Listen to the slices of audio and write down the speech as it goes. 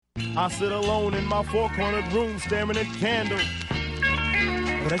I sit alone in my four-cornered room staring at candles.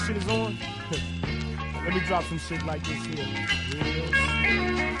 Oh, that shit is on? Let me drop some shit like this here.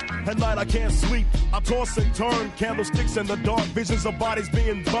 At night I can't sleep, I toss and turn. Candlesticks in the dark, visions of bodies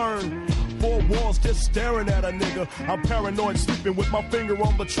being burned. Four walls just staring at a nigga. I'm paranoid, sleeping with my finger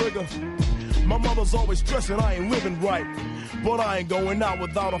on the trigger. My mother's always stressing I ain't living right, but I ain't going out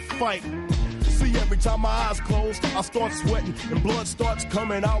without a fight. See, every time my eyes close, I start sweating and blood starts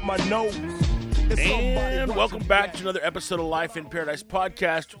coming out my nose. And welcome back to another episode of Life in Paradise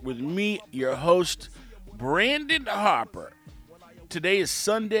podcast with me, your host, Brandon Harper. Today is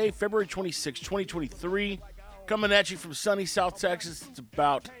Sunday, February 26, 2023. Coming at you from sunny South Texas. It's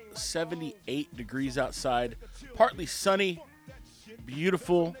about 78 degrees outside. Partly sunny,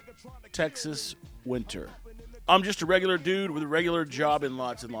 beautiful Texas winter. I'm just a regular dude with a regular job and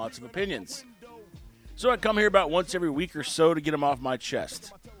lots of opinions. So I come here about once every week or so to get them off my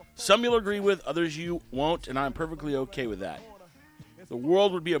chest. Some you'll agree with, others you won't, and I'm perfectly okay with that. The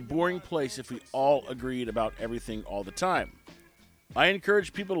world would be a boring place if we all agreed about everything all the time. I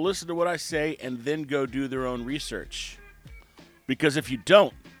encourage people to listen to what I say and then go do their own research. Because if you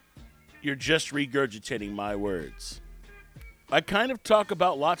don't, you're just regurgitating my words. I kind of talk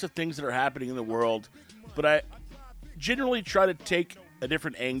about lots of things that are happening in the world, but I generally try to take a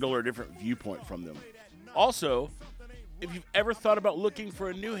different angle or a different viewpoint from them. Also, if you've ever thought about looking for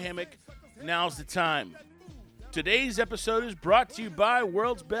a new hammock, now's the time. Today's episode is brought to you by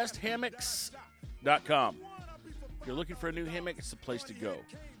worldsbesthammocks.com. If you're looking for a new hammock, it's the place to go.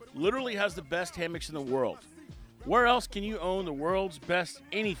 Literally has the best hammocks in the world. Where else can you own the world's best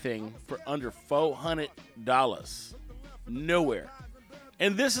anything for under $400? Nowhere.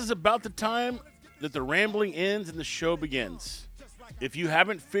 And this is about the time that the rambling ends and the show begins. If you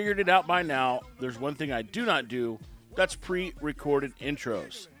haven't figured it out by now, there's one thing I do not do. That's pre-recorded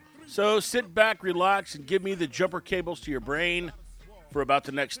intros. So sit back, relax, and give me the jumper cables to your brain for about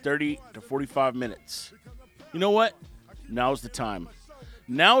the next 30 to 45 minutes. You know what? Now's the time.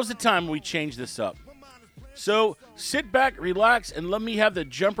 Now is the time we change this up. So sit back, relax, and let me have the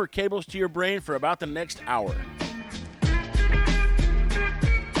jumper cables to your brain for about the next hour.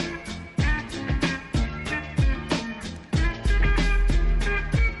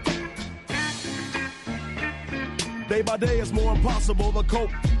 Day by day it's more impossible to cope.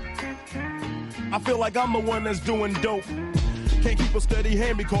 I feel like I'm the one that's doing dope. Can't keep a steady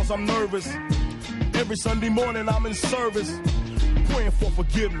hand because I'm nervous. Every Sunday morning I'm in service, praying for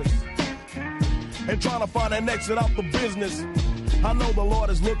forgiveness and trying to find an exit out the business. I know the Lord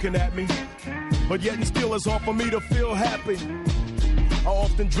is looking at me, but yet and still it's hard for me to feel happy. I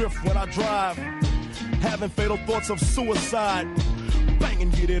often drift when I drive, having fatal thoughts of suicide. Bang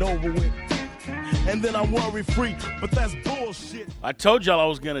and get it over with, and then I'm worry-free, but that's bullshit. I told y'all I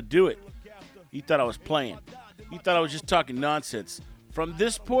was going to do it. You thought I was playing. You thought I was just talking nonsense. From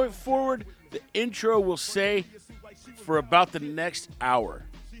this point forward, the intro will say for about the next hour.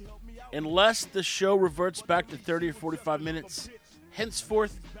 Unless the show reverts back to 30 or 45 minutes,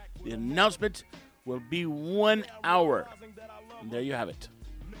 henceforth, the announcement will be 1 hour. And there you have it.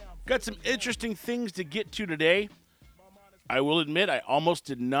 Got some interesting things to get to today. I will admit I almost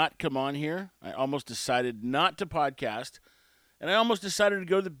did not come on here. I almost decided not to podcast. And I almost decided to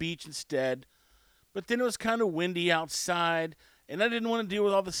go to the beach instead. But then it was kind of windy outside. And I didn't want to deal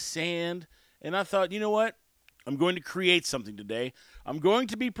with all the sand. And I thought, you know what? I'm going to create something today. I'm going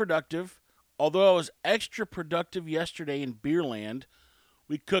to be productive. Although I was extra productive yesterday in Beerland.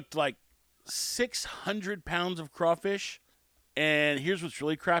 We cooked like 600 pounds of crawfish. And here's what's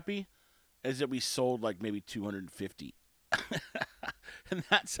really crappy. Is that we sold like maybe 250. And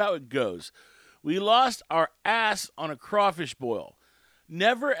that's how it goes. We lost our ass on a crawfish boil.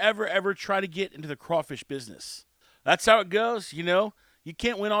 Never, ever, ever try to get into the crawfish business. That's how it goes, you know. You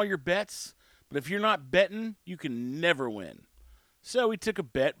can't win all your bets, but if you're not betting, you can never win. So we took a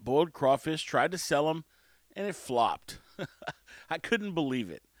bet, boiled crawfish, tried to sell them, and it flopped. I couldn't believe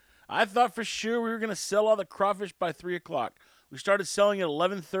it. I thought for sure we were going to sell all the crawfish by 3 o'clock. We started selling at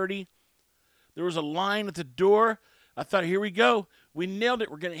 11:30. There was a line at the door. I thought, here we go. We nailed it.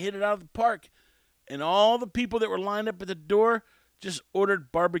 We're going to hit it out of the park. And all the people that were lined up at the door just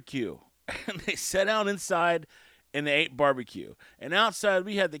ordered barbecue. And they sat down inside and they ate barbecue. And outside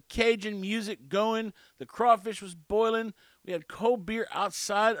we had the Cajun music going. The crawfish was boiling. We had cold beer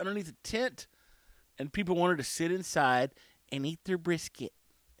outside underneath the tent. And people wanted to sit inside and eat their brisket.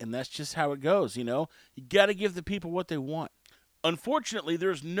 And that's just how it goes, you know. You got to give the people what they want. Unfortunately,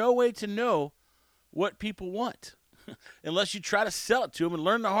 there's no way to know what people want unless you try to sell it to them and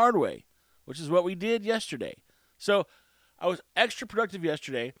learn the hard way, which is what we did yesterday. So I was extra productive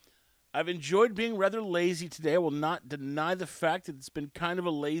yesterday. I've enjoyed being rather lazy today. I will not deny the fact that it's been kind of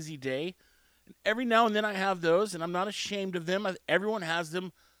a lazy day. And every now and then I have those, and I'm not ashamed of them. Everyone has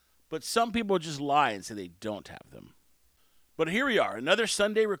them, but some people just lie and say they don't have them. But here we are, another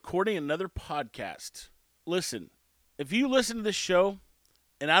Sunday recording another podcast. Listen, if you listen to this show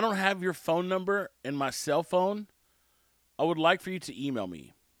and I don't have your phone number in my cell phone, I would like for you to email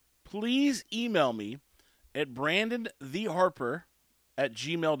me. Please email me at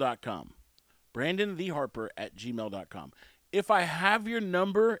brandontheharper@gmail.com. brandontheharper@gmail.com. If I have your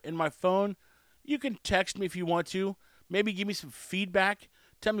number in my phone, you can text me if you want to. Maybe give me some feedback.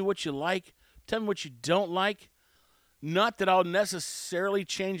 Tell me what you like. Tell me what you don't like. Not that I'll necessarily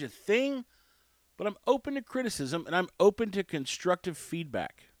change a thing, but I'm open to criticism and I'm open to constructive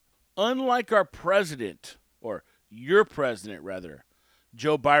feedback. Unlike our president, or your president rather,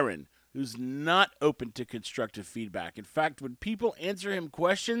 Joe Byron, who's not open to constructive feedback. In fact, when people answer him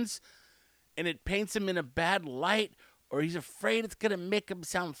questions and it paints him in a bad light, or he's afraid it's going to make him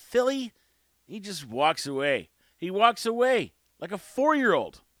sound silly, he just walks away. He walks away like a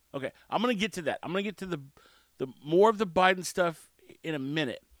 4-year-old. Okay, I'm going to get to that. I'm going to get to the more of the Biden stuff in a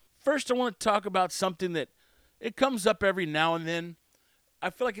minute. First, I want to talk about something that it comes up every now and then. I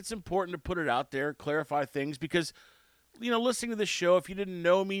feel like it's important to put it out there, clarify things, because, listening to this show, if you didn't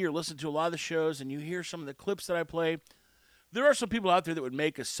know me or listen to a lot of the shows and you hear some of the clips that I play, there are some people out there that would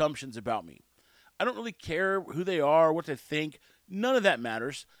make assumptions about me. I don't really care who they are, what they think. None of that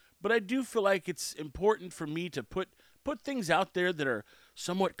matters. But I do feel like it's important for me to put things out there that are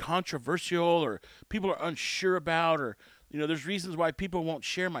somewhat controversial or people are unsure about, or, there's reasons why people won't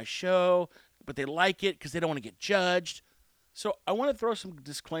share my show, but they like it because they don't want to get judged. So I want to throw some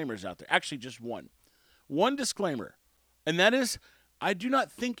disclaimers out there. Actually, just one. One disclaimer, and that is I do not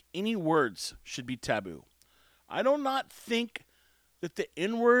think any words should be taboo. I do not think that the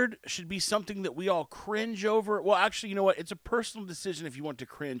N-word should be something that we all cringe over. Well, actually, you know what? It's a personal decision if you want to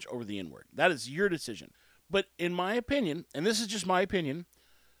cringe over the N-word. That is your decision. But in my opinion, and this is just my opinion,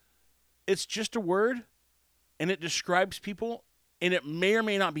 it's just a word, and it describes people, and it may or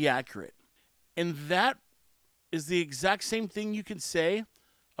may not be accurate. And that is the exact same thing you can say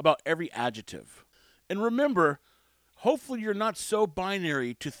about every adjective. And remember, hopefully you're not so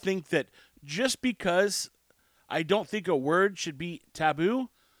binary to think that just because I don't think a word should be taboo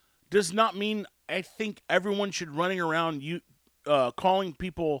does not mean I think everyone should running around calling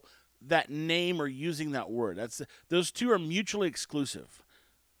people that name or using that word. Those two are mutually exclusive.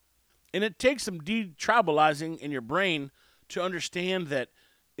 And it takes some detribalizing in your brain to understand that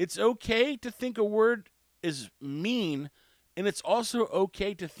it's okay to think a word is mean, and it's also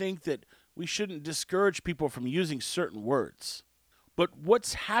okay to think that we shouldn't discourage people from using certain words. But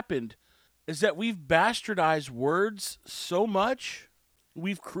what's happened is that we've bastardized words so much,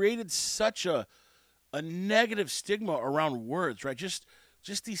 we've created such a negative stigma around words, right? Just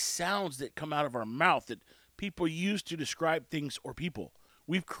these sounds that come out of our mouth that people use to describe things or people.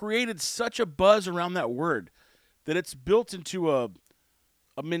 We've created such a buzz around that word that it's built into a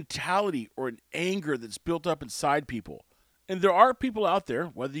mentality or an anger that's built up inside people. And there are people out there,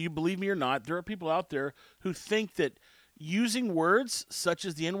 whether you believe me or not, there are people out there who think that using words such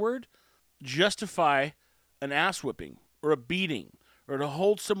as the N-word justify an ass whipping or a beating or to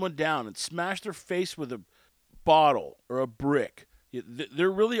hold someone down and smash their face with a bottle or a brick.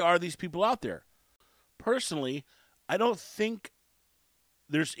 There really are these people out there. Personally, I don't think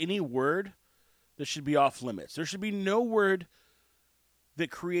there's any word that should be off limits. There should be no word that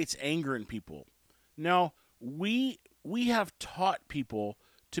creates anger in people. Now, we have taught people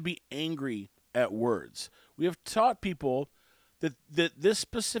to be angry at words. We have taught people that this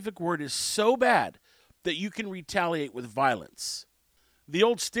specific word is so bad that you can retaliate with violence. The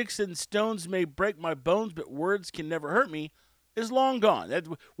old sticks and stones may break my bones, but words can never hurt me is long gone.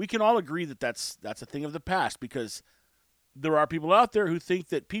 We can all agree that that's a thing of the past, because there are people out there who think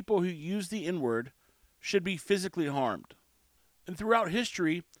that people who use the N-word should be physically harmed. And throughout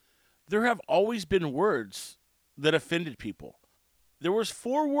history, there have always been words that offended people. There was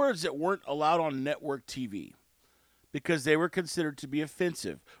 4 words that weren't allowed on network TV because they were considered to be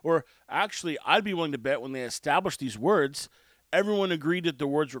offensive. Or actually, I'd be willing to bet when they established these words, everyone agreed that the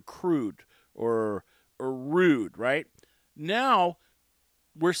words were crude or rude, right? Now,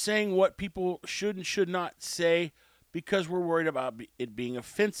 we're saying what people should and should not say because we're worried about it being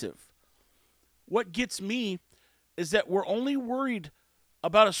offensive. What gets me is that we're only worried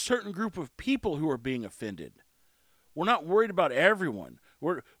about a certain group of people who are being offended. We're not worried about everyone.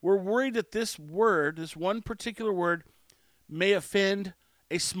 We're worried that this word, this one particular word, may offend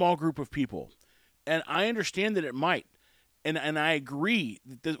a small group of people. And I understand that it might. And I agree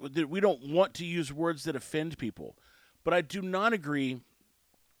that we don't want to use words that offend people. But I do not agree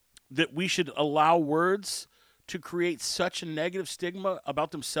that we should allow words to create such a negative stigma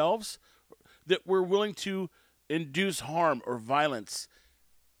about themselves that we're willing to induce harm or violence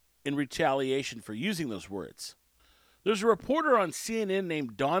in retaliation for using those words. There's a reporter on CNN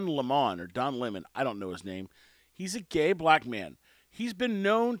named Don Lemon, or Don Lemon, I don't know his name. He's a gay black man. He's been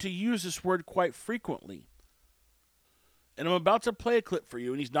known to use this word quite frequently. And I'm about to play a clip for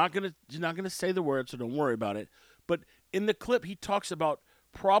you, and he's not gonna say the word, so don't worry about it. But in the clip, he talks about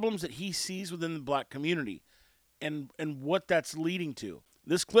problems that he sees within the black community and what that's leading to.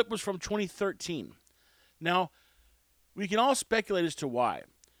 This clip was from 2013. Now, we can all speculate as to why,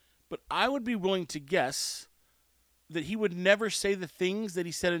 but I would be willing to guess that he would never say the things that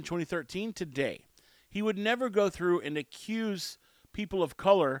he said in 2013 today. He would never go through and accuse people of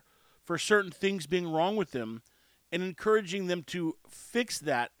color for certain things being wrong with them and encouraging them to fix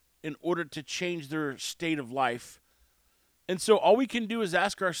that in order to change their state of life. And so all we can do is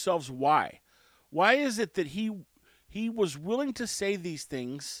ask ourselves why. Why is it that he was willing to say these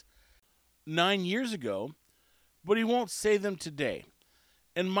things 9 years ago, but he won't say them today?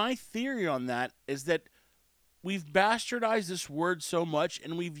 And my theory on that is that we've bastardized this word so much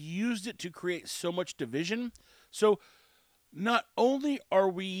and we've used it to create so much division. So not only are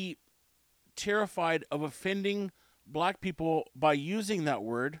we terrified of offending black people by using that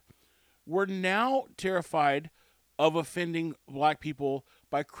word, we're now terrified of offending black people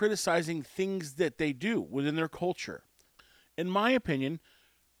by criticizing things that they do within their culture. In my opinion,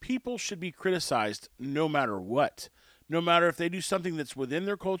 people should be criticized no matter what. No matter if they do something that's within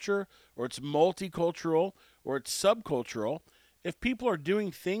their culture, or it's multicultural, or it's subcultural. If people are doing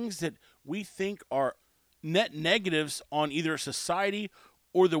things that we think are net negatives on either society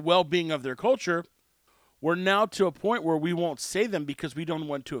or the well-being of their culture, we're now to a point where we won't say them because we don't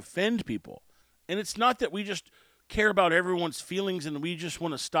want to offend people. And it's not that we just care about everyone's feelings and we just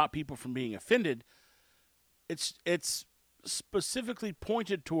want to stop people from being offended. It's specifically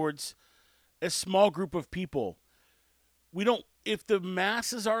pointed towards a small group of people. If the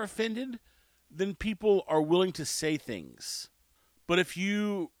masses are offended, then people are willing to say things. But if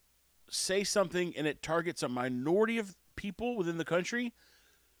you say something and it targets a minority of people within the country,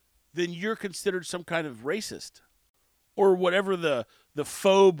 then you're considered some kind of racist. Or whatever the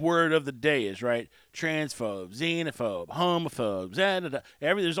phobe word of the day is, right? Transphobe, xenophobe, homophobe,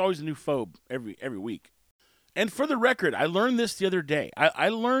 there's always a new phobe every week. And for the record, I learned this the other day. I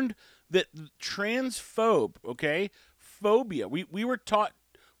learned that transphobe, okay, phobia. We were taught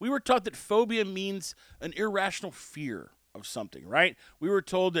that phobia means an irrational fear of something, right? We were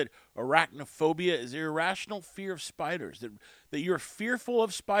told that arachnophobia is irrational fear of spiders, that you're fearful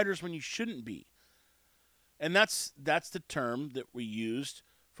of spiders when you shouldn't be. And that's the term that we used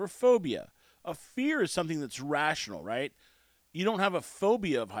for phobia. A fear is something that's rational, right? You don't have a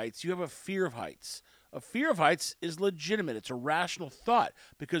phobia of heights, you have a fear of heights. A fear of heights is legitimate. It's a rational thought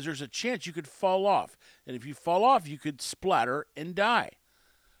because there's a chance you could fall off. And if you fall off, you could splatter and die.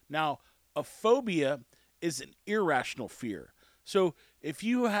 Now, a phobia is an irrational fear. So if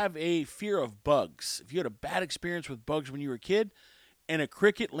you have a fear of bugs, if you had a bad experience with bugs when you were a kid, and a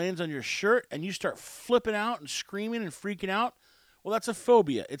cricket lands on your shirt and you start flipping out and screaming and freaking out, well, that's a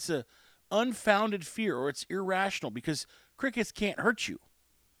phobia. It's an unfounded fear, or it's irrational because crickets can't hurt you.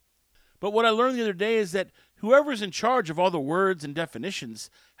 But what I learned the other day is that whoever's in charge of all the words and definitions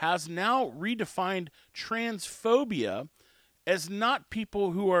has now redefined transphobia as not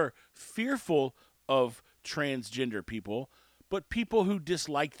people who are fearful of transgender people, but people who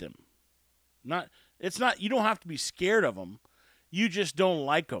dislike them. You don't have to be scared of them. You just don't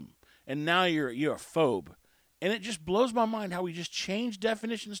like them. And now you're a phobe. And it just blows my mind how we just change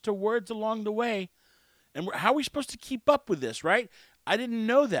definitions to words along the way. And how are we supposed to keep up with this, right? I didn't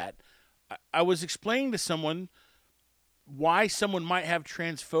know that. I was explaining to someone why someone might have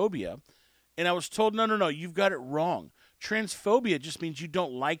transphobia, and I was told, no, you've got it wrong. Transphobia just means you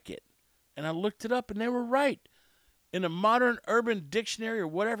don't like it. And I looked it up, and they were right. In a modern urban dictionary or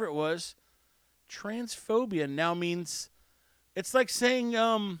whatever it was, transphobia now means it's like saying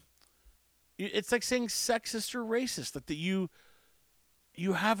sexist or racist, that you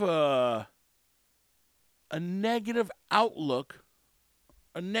have a negative outlook,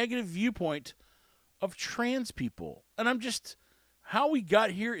 a negative viewpoint of trans people. And how we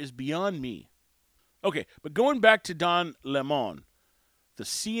got here is beyond me. Okay, but going back to Don Lemon, the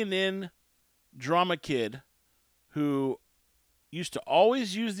CNN drama kid who used to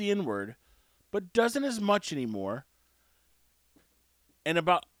always use the N-word, but doesn't as much anymore. And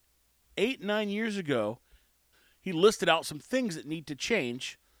about 8-9 years ago, he listed out some things that need to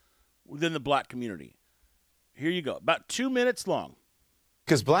change within the black community. Here you go. About 2 minutes long.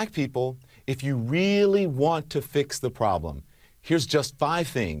 Because black people, if you really want to fix the problem, here's just 5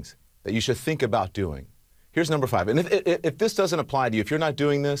 things that you should think about doing. Here's number 5. And if this doesn't apply to you, if you're not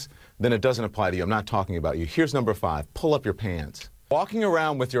doing this, then it doesn't apply to you. I'm not talking about you. Here's number 5. Pull up your pants. Walking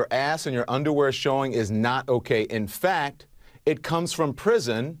around with your ass and your underwear showing is not okay. In fact, it comes from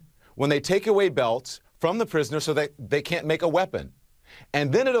prison when they take away belts from the prisoner so that they can't make a weapon.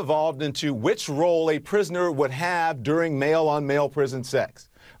 And then it evolved into which role a prisoner would have during male-on-male prison sex.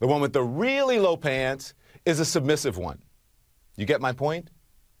 The one with the really low pants is a submissive one. You get my point?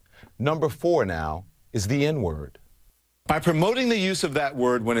 Number 4 now is the N-word. By promoting the use of that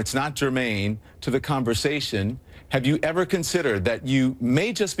word when it's not germane to the conversation, have you ever considered that you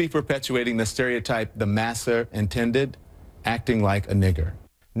may just be perpetuating the stereotype the massa intended, acting like a nigger?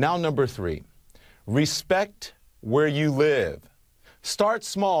 Now number 3, respect where you live. Start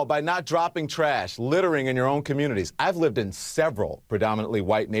small by not dropping trash, littering in your own communities. I've lived in several predominantly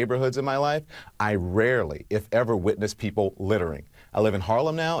white neighborhoods in my life. I rarely, if ever, witness people littering. I live in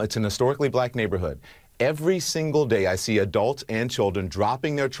Harlem now. It's an historically black neighborhood. Every single day I see adults and children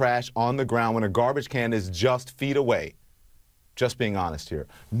dropping their trash on the ground when a garbage can is just feet away. Just being honest here.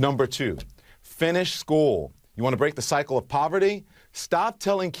 Number 2, finish school. You want to break the cycle of poverty? Stop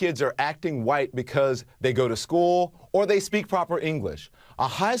telling kids they're acting white because they go to school or they speak proper English. A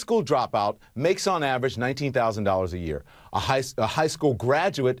high school dropout makes on average $19,000 a year. A high school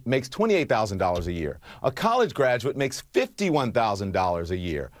graduate makes $28,000 a year. A college graduate makes $51,000 a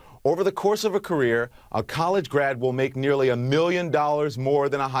year. Over the course of a career, a college grad will make nearly $1 million more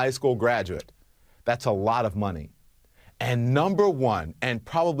than a high school graduate. That's a lot of money. And number 1, and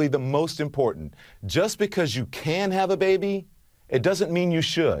probably the most important, just because you can have a baby, it doesn't mean you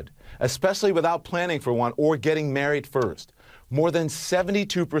should, especially without planning for one or getting married first. More than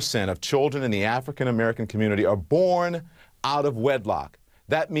 72% of children in the African American community are born out of wedlock.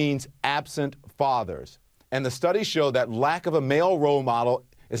 That means absent fathers. And the studies show that lack of a male role model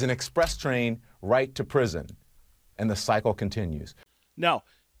is an express train right to prison. And the cycle continues. Now,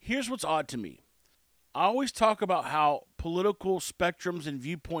 here's what's odd to me. I always talk about how political spectrums and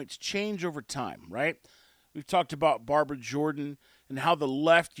viewpoints change over time, right? We've talked about Barbara Jordan and how the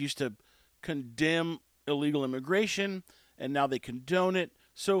left used to condemn illegal immigration, and now they condone it.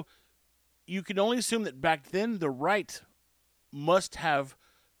 So you can only assume that back then the right must have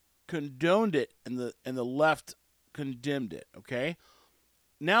condoned it and the left condemned it, okay?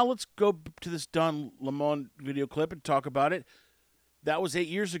 Now let's go to this Don Lemon video clip and talk about it. That was 8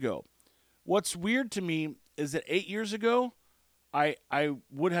 years ago. What's weird to me is that 8 years ago, I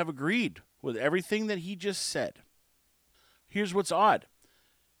would have agreed with everything that he just said. Here's what's odd.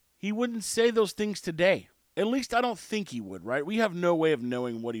 He wouldn't say those things today. At least I don't think he would, right? We have no way of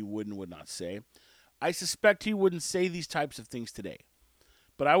knowing what he would and would not say. I suspect he wouldn't say these types of things today.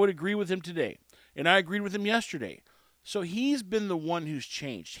 But I would agree with him today. And I agreed with him yesterday. So he's been the one who's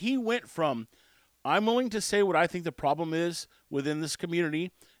changed. He went from, I'm willing to say what I think the problem is within this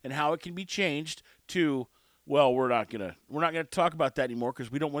community and how it can be changed, to, well, we're not gonna talk about that anymore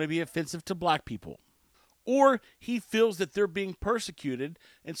because we don't want to be offensive to black people. Or he feels that they're being persecuted,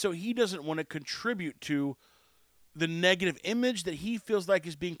 and so he doesn't want to contribute to the negative image that he feels like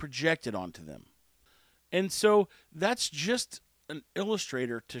is being projected onto them. And so that's just an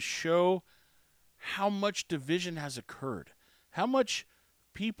illustrator to show how much division has occurred, how much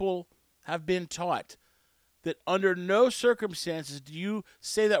people have been taught that under no circumstances do you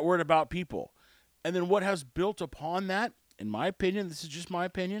say that word about people. And then what has built upon that, in my opinion, this is just my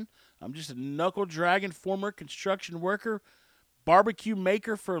opinion, I'm just a knuckle-dragging former construction worker, barbecue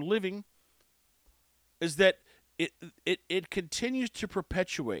maker for a living, is that it continues to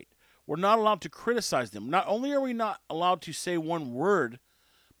perpetuate. We're not allowed to criticize them. Not only are we not allowed to say one word,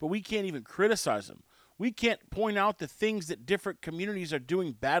 but we can't even criticize them. We can't point out the things that different communities are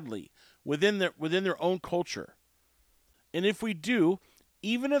doing badly within their own culture. And if we do,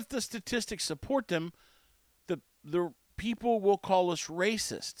 even if the statistics support them, the people will call us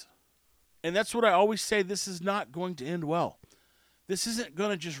racist. And that's what I always say, this is not going to end well. This isn't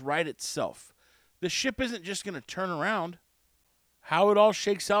going to just right itself. The ship isn't just going to turn around. How it all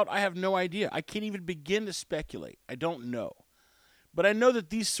shakes out, I have no idea. I can't even begin to speculate. I don't know. But I know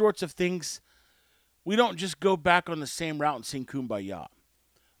that these sorts of things, we don't just go back on the same route and sing Kumbaya.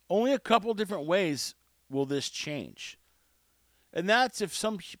 Only a couple different ways will this change. And that's if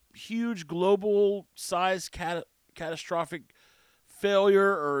some huge global-sized catastrophic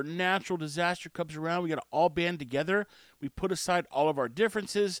failure or natural disaster comes around. We got to all band together. We put aside all of our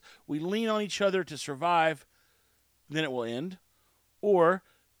differences. We lean on each other to survive. then it will end. Or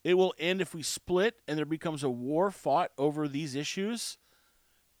it will end if we split and there becomes a war fought over these issues.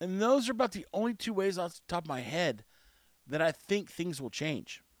 And those are about the only two ways off the top of my head that I think things will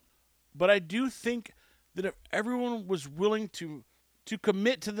change. But I do think that if everyone was willing to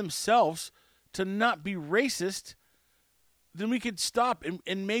commit to themselves to not be racist, then we could stop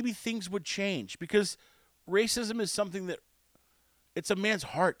and maybe things would change. Because racism is something that, it's a man's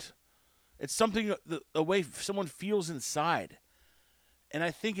heart. It's something, the way someone feels inside. And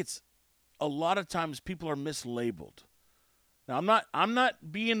I think it's, a lot of times people are mislabeled. Now, I'm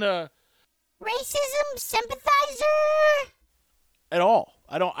not being a racism sympathizer at all.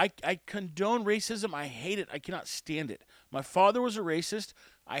 I condone racism. I hate it. I cannot stand it. My father was a racist.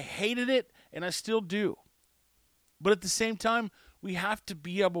 I hated it, and I still do. But at the same time, we have to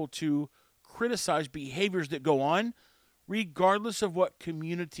be able to criticize behaviors that go on, regardless of what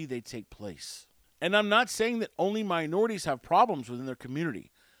community they take place. And I'm not saying that only minorities have problems within their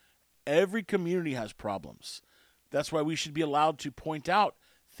community. Every community has problems. That's why we should be allowed to point out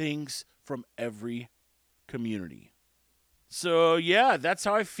things from every community. So, yeah, that's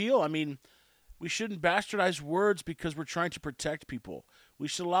how I feel. I mean, we shouldn't bastardize words because we're trying to protect people. We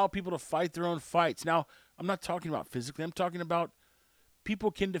should allow people to fight their own fights. Now, I'm not talking about physically. I'm talking about people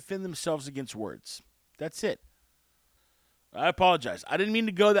can defend themselves against words. That's it. I apologize. I didn't mean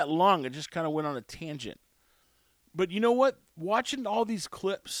to go that long. I just kind of went on a tangent. But you know what? Watching all these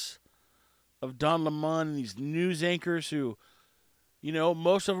clips of Don Lemon and these news anchors who, you know,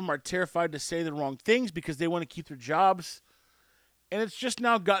 most of them are terrified to say the wrong things because they want to keep their jobs. And it's just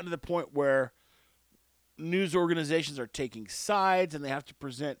now gotten to the point where news organizations are taking sides and they have to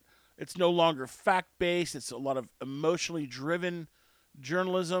present. It's no longer fact-based. It's a lot of emotionally driven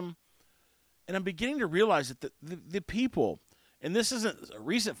journalism. And I'm beginning to realize that the people, and this isn't a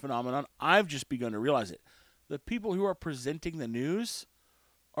recent phenomenon, I've just begun to realize it. The people who are presenting the news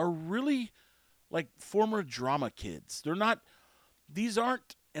are really like former drama kids. They're not, these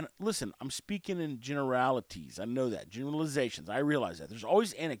aren't, and listen, I'm speaking in generalities. I know that. Generalizations. I realize that. There's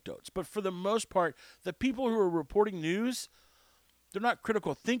always anecdotes. But for the most part, the people who are reporting news, they're not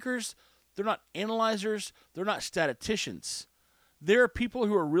critical thinkers. They're not analyzers. They're not statisticians. There are people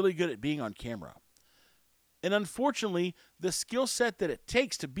who are really good at being on camera. And unfortunately, the skill set that it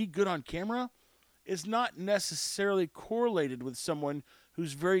takes to be good on camera is not necessarily correlated with someone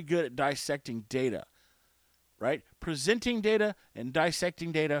who's very good at dissecting data, right? Presenting data and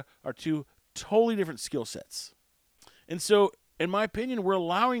dissecting data are two totally different skill sets. And so, in my opinion, we're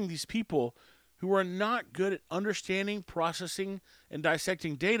allowing these people who are not good at understanding, processing, and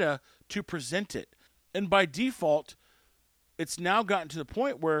dissecting data to present it. And by default, it's now gotten to the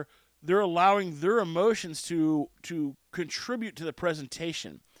point where they're allowing their emotions to contribute to the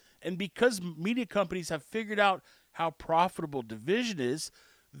presentation. And because media companies have figured out how profitable division is,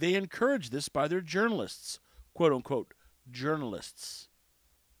 they encourage this by their journalists, quote-unquote journalists.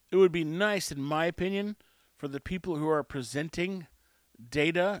 It would be nice, in my opinion, for the people who are presenting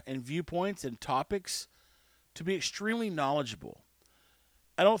data and viewpoints and topics to be extremely knowledgeable.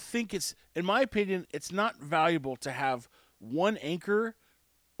 I don't think it's, in my opinion, it's not valuable to have one anchor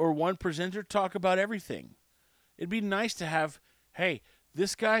or one presenter talk about everything. It'd be nice to have, hey,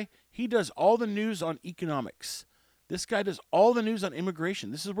 this guy, he does all the news on economics. This guy does all the news on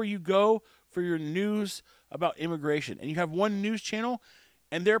immigration. This is where you go for your news about immigration. And you have one news channel,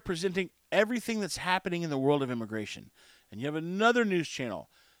 and they're presenting everything that's happening in the world of immigration. And you have another news channel.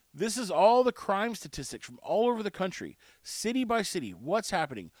 This is all the crime statistics from all over the country, city by city, what's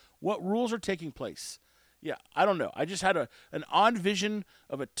happening, what rules are taking place. Yeah, I don't know. I just had an odd vision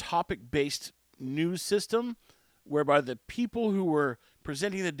of a topic-based news system whereby the people who were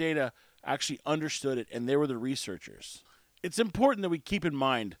presenting the data actually understood it, and they were the researchers. It's important that we keep in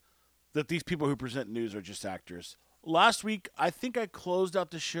mind that these people who present news are just actors. Last week, I think I closed out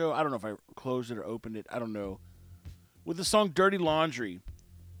the show. I don't know if I closed it or opened it. I don't know. With the song Dirty Laundry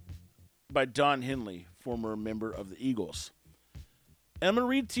by Don Henley, former member of the Eagles. And I'm going to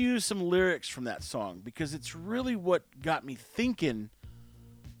read to you some lyrics from that song because it's really what got me thinking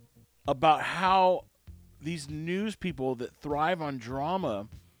about how these news people that thrive on drama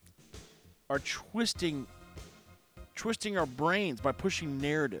are twisting our brains by pushing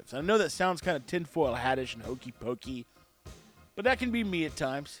narratives. I know that sounds kind of tinfoil hattish and hokey pokey, but that can be me at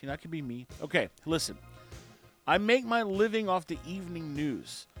times. You know, that can be me. Okay, listen. I make my living off the evening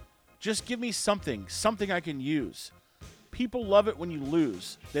news. Just give me something I can use. People love it when you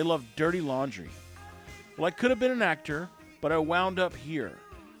lose. They love dirty laundry. Well, I could have been an actor, but I wound up here.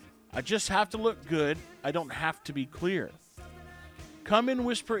 I just have to look good. I don't have to be clear. Come and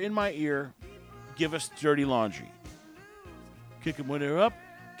whisper in my ear. Give us dirty laundry. Kick 'em when they're up,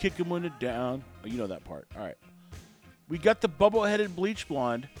 kick 'em when they're down. Oh, you know that part. All right. We got the bubble-headed bleach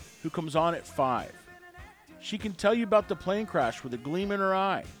blonde who comes on at 5. She can tell you about the plane crash with a gleam in her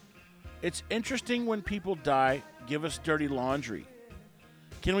eye. It's interesting when people die. Give us dirty laundry.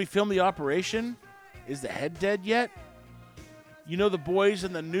 Can we film the operation? Is the head dead yet? You know the boys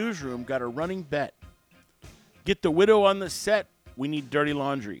in the newsroom got a running bet. Get the widow on the set. We need dirty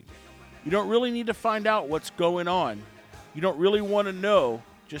laundry. You don't really need to find out what's going on. You don't really want to know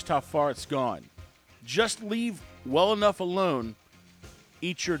just how far it's gone. Just leave well enough alone.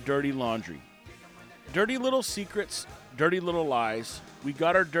 Eat your dirty laundry. Dirty little secrets, dirty little lies. We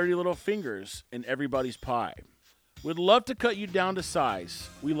got our dirty little fingers in everybody's pie. We'd love to cut you down to size.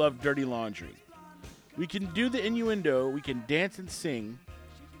 We love dirty laundry. We can do the innuendo. We can dance and sing.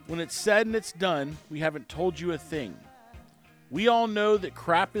 When it's said and it's done, we haven't told you a thing. We all know that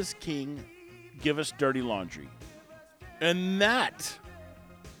crap is king. Give us dirty laundry. And that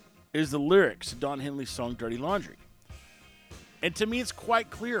is the lyrics of Don Henley's song Dirty Laundry. And to me, it's quite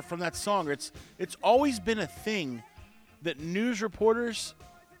clear from that song. It's always been a thing that news reporters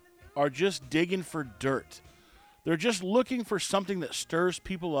are just digging for dirt. They're just looking for something that stirs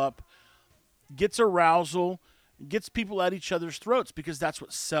people up, gets arousal, gets people at each other's throats because that's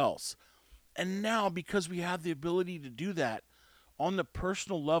what sells. And now, because we have the ability to do that on the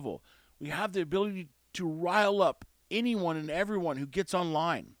personal level, we have the ability to rile up anyone and everyone who gets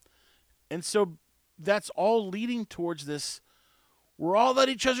online. And so that's all leading towards this. We're all at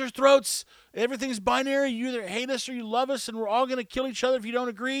each other's throats. Everything's binary. You either hate us or you love us, and we're all going to kill each other if you don't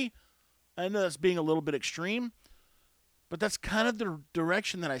agree. I know that's being a little bit extreme, but that's kind of the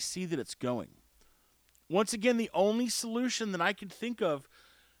direction that I see that it's going. Once again, the only solution that I can think of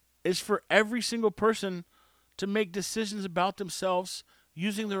is for every single person to make decisions about themselves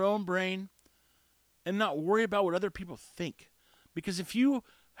using their own brain and not worry about what other people think. Because if you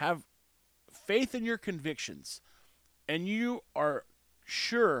have faith in your convictions and you are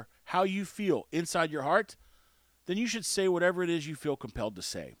sure how you feel inside your heart, then you should say whatever it is you feel compelled to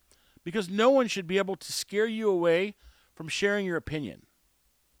say. Because no one should be able to scare you away from sharing your opinion.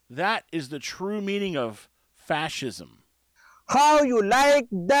 That is the true meaning of fascism. How you like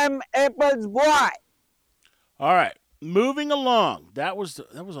them apples, boy? All right, moving along. That was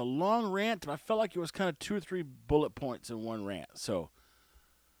a long rant. I felt like it was kind of 2 or 3 bullet points in one rant. So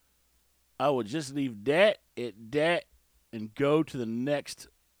I will just leave that at that and go to the next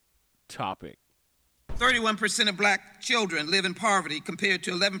topic. 31% of black children live in poverty compared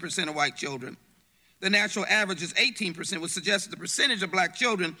to 11% of white children. The national average is 18%, which suggests that the percentage of black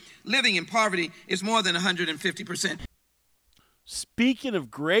children living in poverty is more than 150%. Speaking of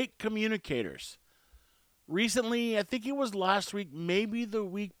great communicators, recently, I think it was last week, maybe the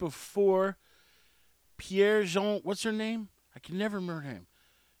week before, Pierre-Jean, what's her name? I can never remember her name.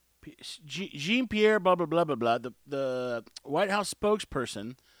 Jean-Pierre, blah, blah, blah, blah, blah, the White House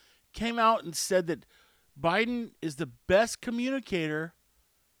spokesperson, came out and said that Biden is the best communicator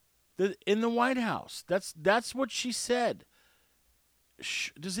in the White House. That's what she said.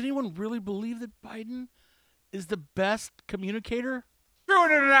 Does anyone really believe that Biden is the best communicator? Through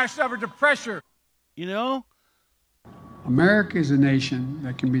an international effort to pressure. You know? America is a nation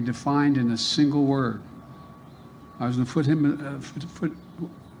that can be defined in a single word. I was going to put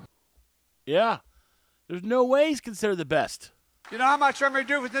Yeah. There's no way he's considered the best. You know how much I'm going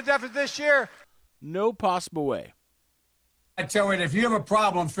to do with the deficit this year? No possible way. I tell you, if you have a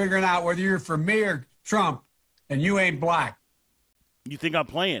problem figuring out whether you're for me or Trump, and you ain't black. You think I'm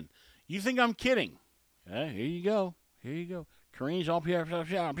playing. You think I'm kidding. Here you go. Here you go. Karine Jean-Pierre,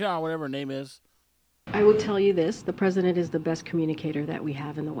 whatever her name is. I will tell you this. The president is the best communicator that we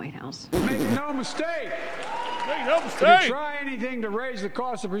have in the White House. Make no mistake. Make no mistake. If you try anything to raise the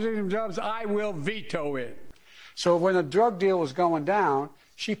cost of protecting jobs, I will veto it. So when the drug deal was going down,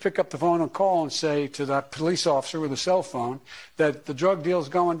 she'd pick up the phone and call and say to the police officer with a cell phone that the drug deal's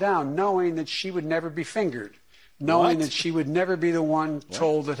going down, knowing that she would never be fingered, knowing that she would never be the one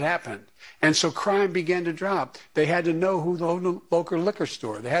told it happened. And so crime began to drop. They had to know who the local liquor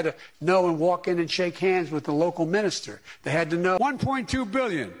store. They had to know and walk in and shake hands with the local minister. They had to know. $1.2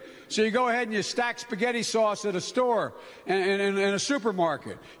 billion. So you go ahead and you stack spaghetti sauce at a store and in a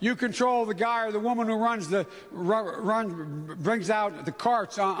supermarket. You control the guy or the woman who brings out the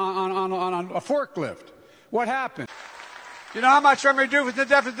carts on a forklift. What happened? You know how much I'm going to do with the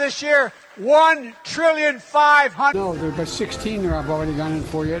deficit this year? $1.5 trillion. No, there are about 16 there I've already gone in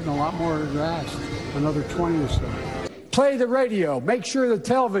for yet, and a lot more are asked. Another 20 or so. Play the radio. Make sure the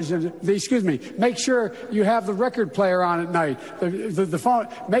television, make sure you have the record player on at night. The phone.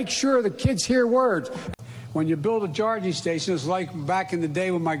 Make sure the kids hear words. When you build a charging station, it's like back in the day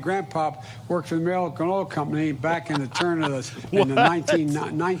when my grandpa worked for the American Oil Company back in the turn of the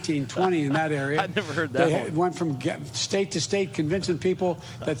 1920 in that area. I never heard that They one. went from state to state convincing people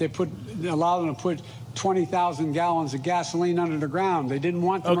that they allowed them to put 20,000 gallons of gasoline under the ground. They didn't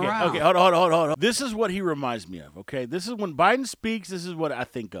want them around. Okay, hold on. This is what he reminds me of, okay? This is when Biden speaks, this is what I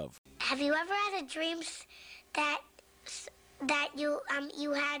think of. Have you ever had a dream that you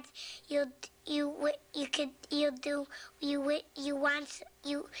want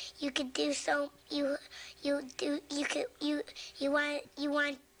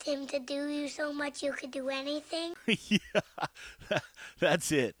him to do you so much you could do anything? Yeah,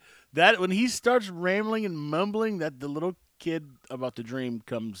 that's it. That when he starts rambling and mumbling, that the little kid about the dream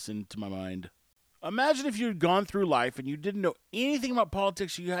comes into my mind. Imagine if you had gone through life and you didn't know anything about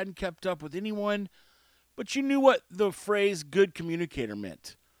politics, you hadn't kept up with anyone, but you knew what the phrase good communicator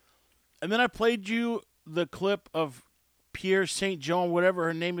meant. And then I played you the clip of Pierre St. Jean, whatever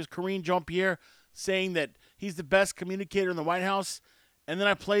her name is, Karine Jean-Pierre, saying that he's the best communicator in the White House. And then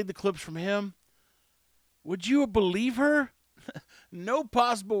I played the clips from him. Would you believe her? No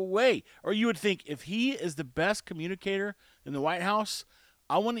possible way. Or you would think if he is the best communicator in the White House,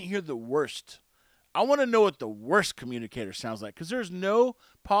 I want to hear the worst. I want to know what the worst communicator sounds like, because there's no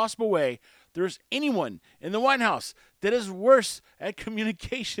possible way there's anyone in the White House that is worse at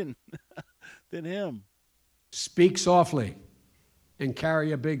communication than him. Speak softly and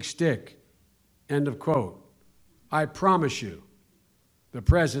carry a big stick. End of quote. I promise you, the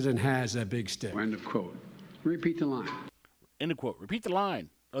president has a big stick. End of quote. Repeat the line. End of quote. Repeat the line.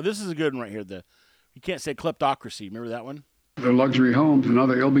 Oh, this is a good one right here. You can't say kleptocracy. Remember that one? The luxury homes and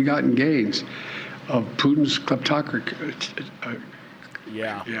other ill-begotten gains of Putin's kleptocracy.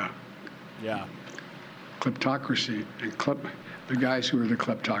 Yeah. Kleptocracy and the guys who are the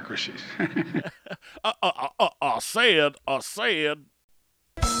kleptocracies. I said.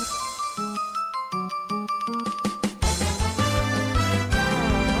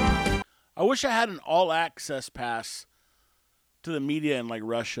 I wish I had an all-access pass to the media in like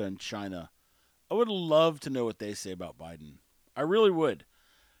Russia and China. I would love to know what they say about Biden. I really would.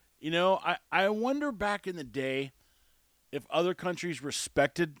 You know, I wonder back in the day if other countries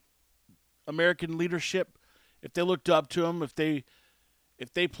respected American leadership, if they looked up to him, if they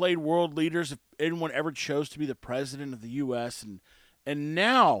played world leaders, if anyone ever chose to be the president of the U.S. And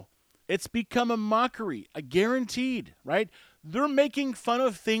now it's become a mockery, a guaranteed, right? They're making fun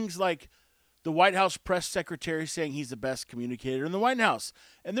of things like the White House press secretary saying he's the best communicator in the White House.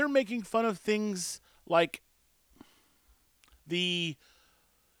 And they're making fun of things like the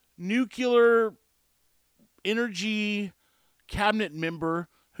nuclear energy cabinet member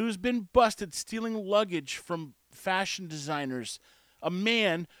who's been busted stealing luggage from fashion designers, a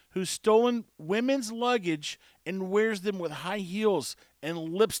man who's stolen women's luggage and wears them with high heels and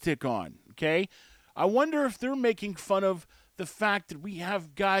lipstick on, okay? I wonder if they're making fun of the fact that we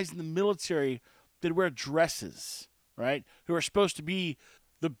have guys in the military that wear dresses, right, who are supposed to be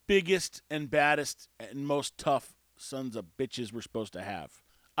the biggest and baddest and most tough sons of bitches we're supposed to have.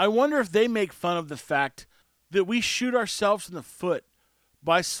 I wonder if they make fun of the fact that we shoot ourselves in the foot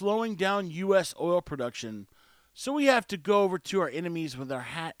by slowing down U.S. oil production, so we have to go over to our enemies with our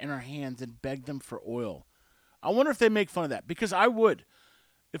hat in our hands and beg them for oil. I wonder if they make fun of that, because I would.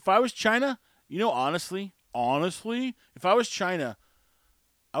 If I was China, you know, honestly, if I was China,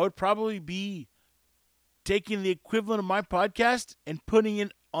 I would probably be taking the equivalent of my podcast and putting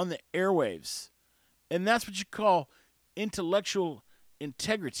it on the airwaves. And that's what you call intellectual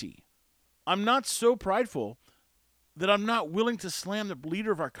integrity. I'm not so prideful that I'm not willing to slam the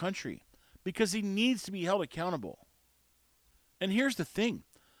leader of our country, because he needs to be held accountable. And here's the thing.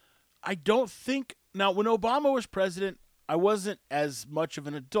 I don't think, now when Obama was president, I wasn't as much of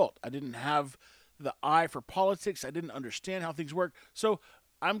an adult. I didn't have the eye for politics. I didn't understand how things work. So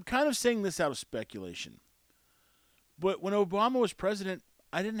I'm kind of saying this out of speculation. But when Obama was president,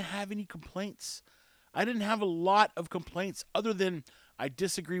 I didn't have any complaints. I didn't have a lot of complaints other than I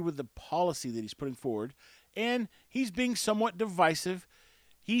disagree with the policy that he's putting forward. And he's being somewhat divisive.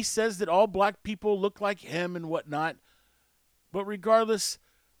 He says that all black people look like him and whatnot. But regardless,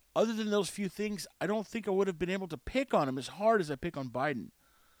 other than those few things, I don't think I would have been able to pick on him as hard as I pick on Biden,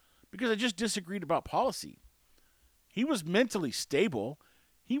 because I just disagreed about policy. He was mentally stable.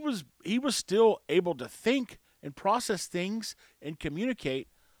 He was still able to think and process things and communicate.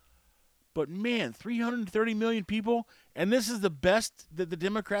 But man, 330 million people, and this is the best that the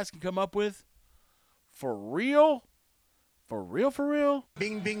Democrats can come up with? For real? For real?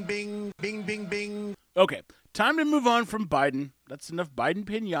 Bing, bing, bing, bing, bing, bing. Okay, time to move on from Biden. That's enough Biden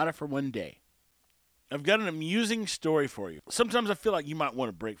pinata for one day. I've got an amusing story for you. Sometimes I feel like you might want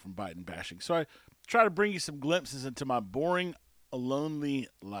to break from Biden bashing, so I try to bring you some glimpses into my boring, lonely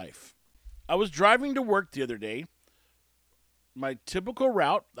life. I was driving to work the other day. My typical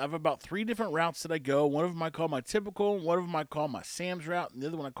route, I have about 3 different routes that I go. One of them I call my typical, one of them I call my Sam's route, and the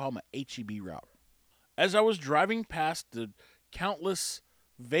other one I call my HEB route. As I was driving past the countless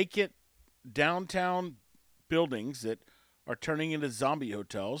vacant downtown buildings that are turning into zombie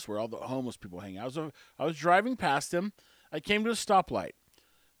hotels where all the homeless people hang out, I was driving past them. I came to a stoplight.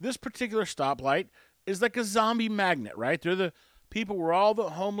 This particular stoplight is like a zombie magnet, right? They're the people where all the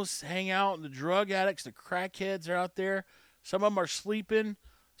homeless hang out, and the drug addicts, the crackheads are out there. Some of them are sleeping.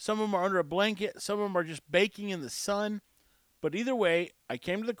 Some of them are under a blanket. Some of them are just baking in the sun. But either way, I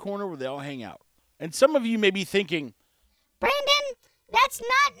came to the corner where they all hang out. And some of you may be thinking, Brandon, that's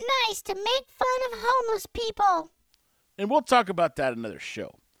not nice to make fun of homeless people. and we'll talk about that another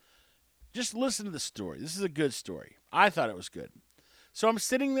show. Just listen to the story. This is a good story. I thought it was good. So I'm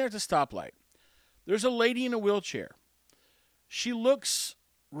sitting there at the stoplight. There's a lady in a wheelchair. She looks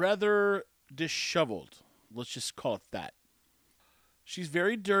rather disheveled. Let's just call it that. She's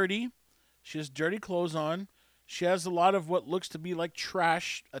very dirty. She has dirty clothes on. She has a lot of what looks to be like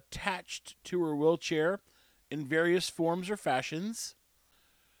trash attached to her wheelchair in various forms or fashions.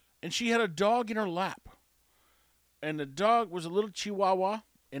 And she had a dog in her lap. And the dog was a little chihuahua,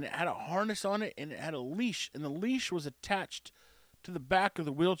 and it had a harness on it, and it had a leash. And the leash was attached to the back of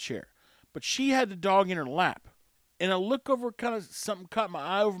the wheelchair. But she had the dog in her lap. And I look over, kind of something caught my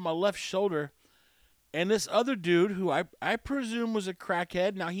eye over my left shoulder. And this other dude, who I presume was a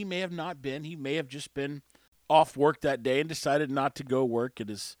crackhead, now he may have not been. He may have just been off work that day and decided not to go work at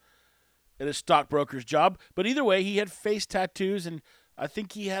his stockbroker's job. But either way, he had face tattoos, and I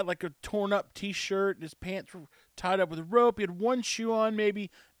think he had like a torn up T-shirt, and his pants were tied up with a rope. He had one shoe on,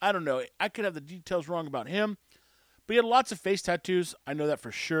 maybe. I don't know. I could have the details wrong about him. But he had lots of face tattoos. I know that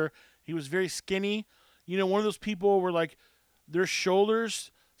for sure. He was very skinny. You know, one of those people where like their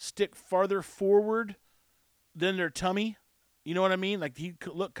shoulders stick farther forward than their tummy. You know what I mean? Like he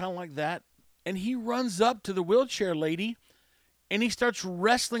looked kind of like that. And he runs up to the wheelchair lady, and he starts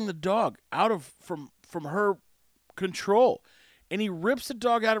wrestling the dog out of from her control. And he rips the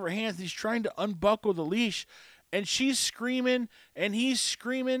dog out of her hands. He's trying to unbuckle the leash, and she's screaming, and he's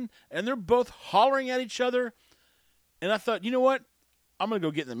screaming, and they're both hollering at each other. And I thought, you know what? I'm going to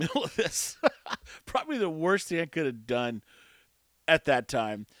go get in the middle of this. Probably the worst thing I could have done at that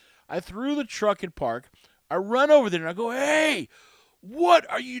time. I threw the truck in park. I run over there, and I go, hey, what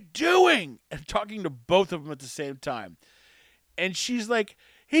are you doing? And talking to both of them at the same time. And she's like,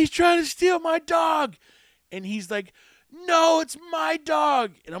 he's trying to steal my dog. And he's like, no, it's my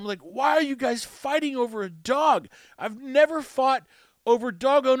dog. And I'm like, why are you guys fighting over a dog? I've never fought over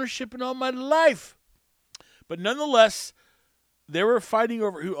dog ownership in all my life. But nonetheless, they were fighting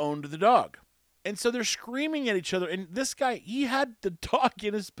over who owned the dog. And so they're screaming at each other. And this guy, he had the dog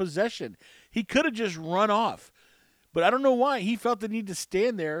in his possession. He could have just run off. But I don't know why. He felt the need to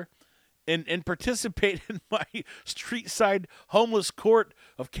stand there and participate in my street side homeless court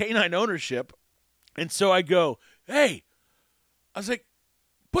of canine ownership. And so I go, hey, I was like,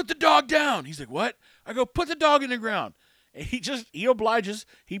 put the dog down. He's like, what? I go, put the dog in the ground. And he obliges.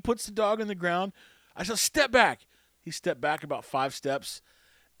 He puts the dog in the ground. I said, step back. He stepped back about 5 steps.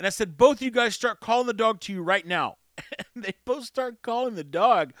 And I said, both of you guys start calling the dog to you right now. And they both start calling the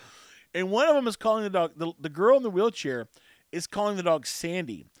dog. And one of them is calling the dog, the girl in the wheelchair is calling the dog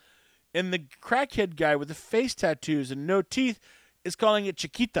Sandy. And the crackhead guy with the face tattoos and no teeth is calling it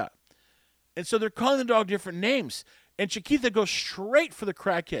Chiquita. And so they're calling the dog different names. And Chiquita goes straight for the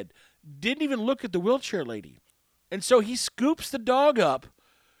crackhead. Didn't even look at the wheelchair lady. And so he scoops the dog up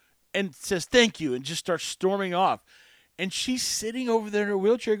and says, thank you, and just starts storming off. And she's sitting over there in her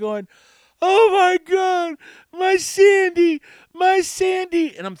wheelchair going, oh, my God, my Sandy, my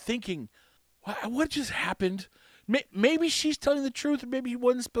Sandy. And I'm thinking, what just happened? Maybe she's telling the truth, or maybe he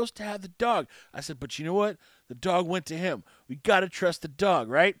wasn't supposed to have the dog. I said, but you know what? The dog went to him. We got to trust the dog,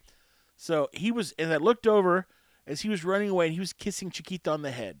 right? So and I looked over as he was running away, and he was kissing Chiquita on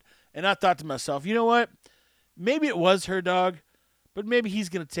the head. And I thought to myself, you know what? Maybe it was her dog, but maybe he's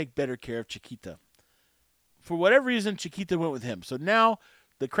going to take better care of Chiquita. For whatever reason, Chiquita went with him. So now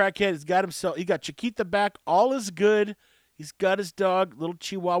the crackhead has got himself, he got Chiquita back. All is good. He's got his dog, little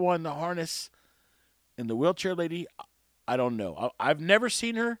Chihuahua in the harness. And the wheelchair lady, I don't know. I've never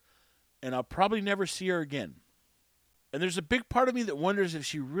seen her, and I'll probably never see her again. And there's a big part of me that wonders if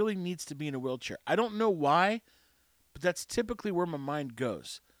she really needs to be in a wheelchair. I don't know why, but that's typically where my mind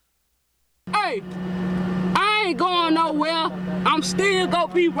goes. Hey, I ain't going nowhere. I'm still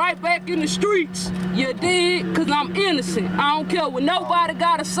gonna be right back in the streets. You dig? Cause I'm innocent. I don't care what nobody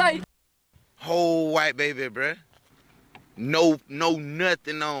gotta say. Whole white baby, bruh. No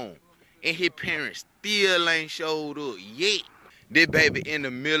nothing on. And his parents still ain't showed up yet. This baby in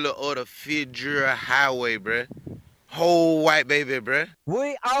the middle of the Fitzgerald Highway, bruh. Whole white baby, bruh.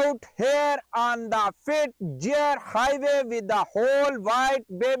 We out here on the Fitzgerald Highway with the whole white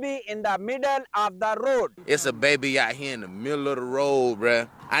baby in the middle of the road. It's a baby out here in the middle of the road, bruh.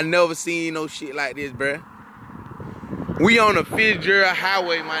 I never seen no shit like this, bruh. We on the Fitzgerald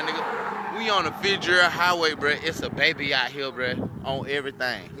Highway, my nigga. We on the Fitzgerald Highway, bruh. It's a baby out here, bruh. On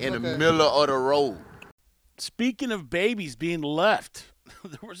everything. In the middle of the road. Speaking of babies being left,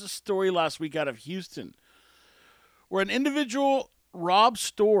 there was a story last week out of Houston where an individual robbed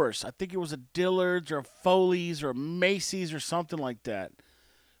stores. I think it was a Dillard's or a Foley's or a Macy's or something like that.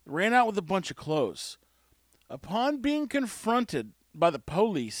 Ran out with a bunch of clothes. Upon being confronted by the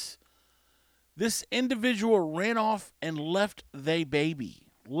police, this individual ran off and left their baby.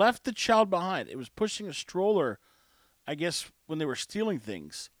 Left the child behind. It was pushing a stroller, I guess, when they were stealing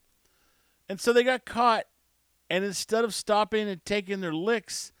things. And so they got caught. And instead of stopping and taking their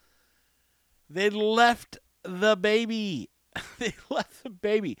licks, they left the baby. They left the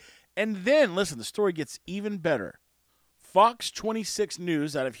baby. And then, listen, the story gets even better. Fox 26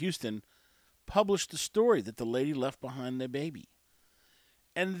 News out of Houston published the story that the lady left behind their baby.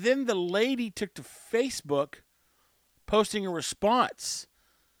 And then the lady took to Facebook posting a response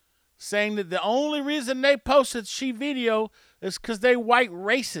saying that the only reason they posted she video is because they white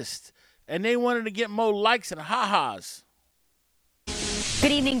racist. And they wanted to get more likes and ha-has.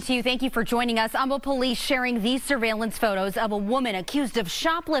 Good evening to you. Thank you for joining us. Humble police sharing these surveillance photos of a woman accused of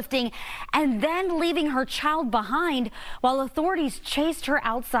shoplifting and then leaving her child behind while authorities chased her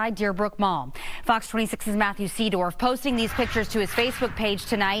outside Deerbrook Mall. Fox 26's Matthew Seedorf posting these pictures to his Facebook page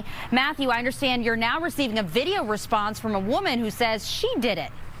tonight. Matthew, I understand you're now receiving a video response from a woman who says she did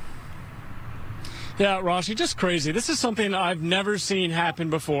it. Yeah, Rossi, just crazy. This is something I've never seen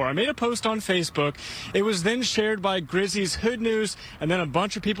happen before. I made a post on Facebook. It was then shared by Grizzly's Hood News, and then a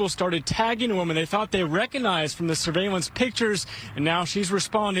bunch of people started tagging a woman they thought they recognized from the surveillance pictures, and now she's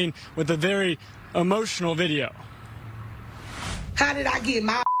responding with a very emotional video. How did I get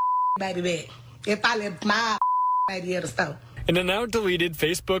my baby back if I left my baby at the store? In a now deleted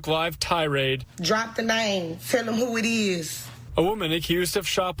Facebook Live tirade, drop the name, tell them who it is. A woman accused of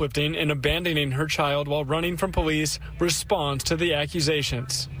shoplifting and abandoning her child while running from police responds to the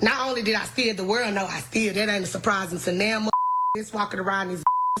accusations. Not only did I steal, the world know I steal. That ain't a surprising to them. It's walking around these.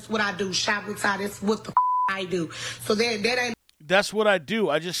 That's what I do. Shop inside. That's what the I do. So that ain't. That's what I do.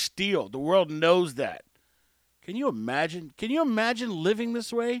 I just steal. The world knows that. Can you imagine? Can you imagine living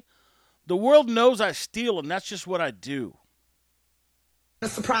this way? The world knows I steal, and that's just what I do.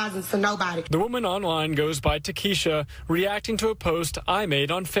 Surprising to nobody. The woman online goes by Takesha, reacting to a post I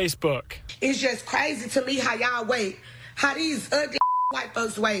made on Facebook. It's just crazy to me how y'all wait. How these ugly white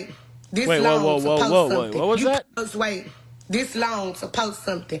folks wait this long to post something. What was that? Folks wait this long to post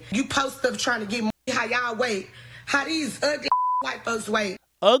something. You post stuff trying to get money. How y'all wait. How these ugly white folks wait.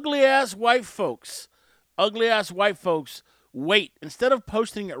 Ugly-ass white folks. Ugly-ass white folks wait. Instead of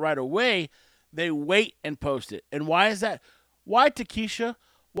posting it right away, they wait and post it. And why is that? Why, Takesha?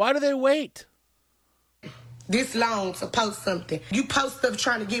 Why do they wait? This long to post something. You post stuff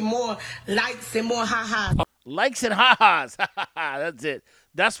trying to get more likes and more ha-has. Likes and ha-has. That's it.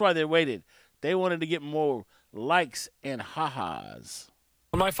 That's why they waited. They wanted to get more likes and ha-has.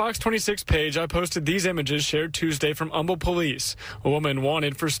 On my Fox 26 page, I posted these images shared Tuesday from Humble Police. A woman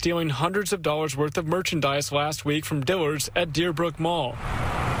wanted for stealing hundreds of dollars worth of merchandise last week from Dillard's at Deerbrook Mall.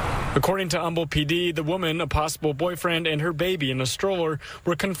 According to Humble PD, the woman, a possible boyfriend, and her baby in a stroller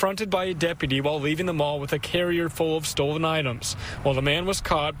were confronted by a deputy while leaving the mall with a carrier full of stolen items. While the man was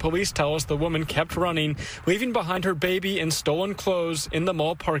caught, police tell us the woman kept running, leaving behind her baby and stolen clothes in the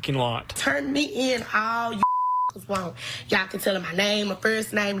mall parking lot. Turn me in all you want. Y'all can tell them my name, my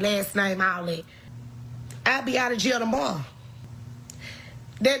first name, last name, all that. I'll be out of jail tomorrow.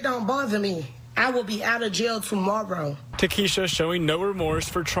 That don't bother me. I will be out of jail tomorrow. Takesha showing no remorse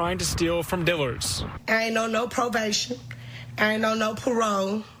for trying to steal from Dillard's. I ain't on no probation. I ain't on no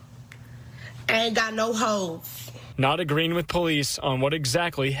parole. I ain't got no hoes. Not agreeing with police on what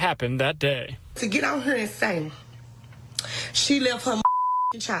exactly happened that day. To get on her and say, she left her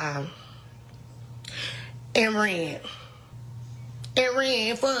child and ran. And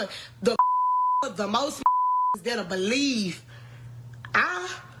ran for the most that'll believe I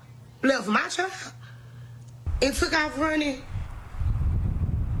left my child and took off running.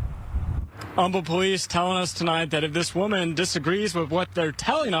 Humble Police telling us tonight that if this woman disagrees with what they're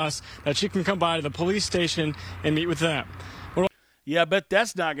telling us, that she can come by to the police station and meet with them. Yeah, I bet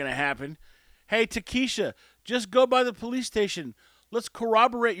that's not going to happen. Hey, Takesha, just go by the police station. Let's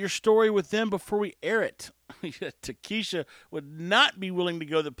corroborate your story with them before we air it. Takesha would not be willing to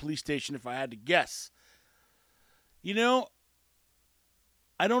go to the police station if I had to guess. You know,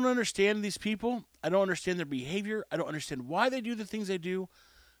 I don't understand these people. I don't understand their behavior. I don't understand why they do the things they do.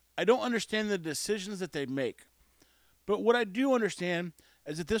 I don't understand the decisions that they make. But what I do understand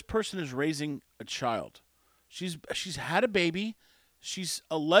is that this person is raising a child. She's had a baby. She's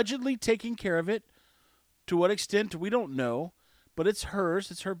allegedly taking care of it. To what extent, we don't know. But it's hers.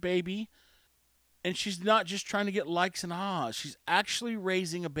 It's her baby. And she's not just trying to get likes and ahs. She's actually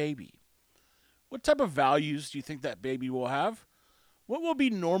raising a baby. What type of values do you think that baby will have? What will be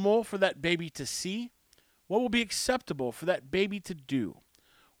normal for that baby to see? What will be acceptable for that baby to do?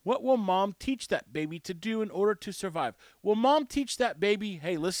 What will mom teach that baby to do in order to survive? Will mom teach that baby,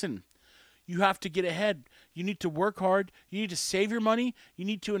 hey, listen, you have to get ahead. You need to work hard. You need to save your money. You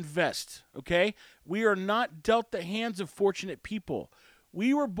need to invest, okay? We are not dealt the hands of fortunate people.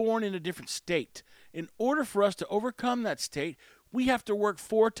 We were born in a different state. In order for us to overcome that state, we have to work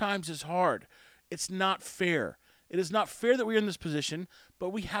 4 times as hard. It's not fair. It is not fair that we're in this position,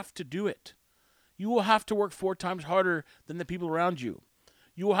 but we have to do it. You will have to work 4 times harder than the people around you.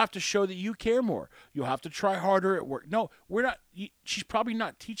 You will have to show that you care more. You'll have to try harder at work. No, we're not. She's probably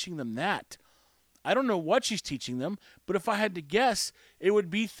not teaching them that. I don't know what she's teaching them, but if I had to guess, it would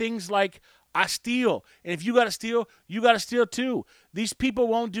be things like, I steal. And if you got to steal, you got to steal too. These people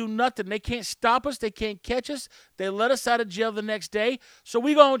won't do nothing. They can't stop us. They can't catch us. They let us out of jail the next day. So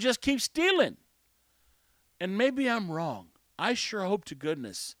we going to just keep stealing. And maybe I'm wrong. I sure hope to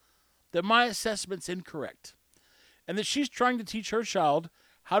goodness that my assessment's incorrect and that she's trying to teach her child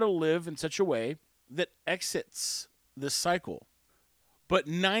how to live in such a way that exits this cycle. But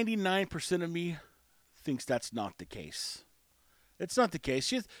 99% of me thinks that's not the case. It's not the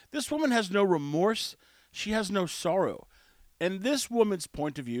case. This woman has no remorse. She has no sorrow. And this woman's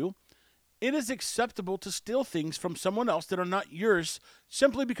point of view, it is acceptable to steal things from someone else that are not yours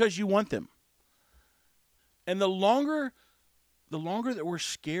simply because you want them. And the longer that we're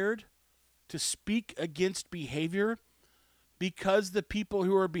scared to speak against behavior because the people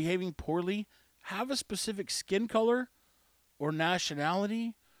who are behaving poorly have a specific skin color or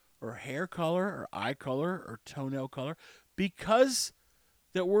nationality or hair color or eye color or toenail color, because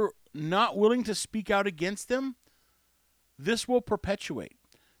that we're not willing to speak out against them, this will perpetuate.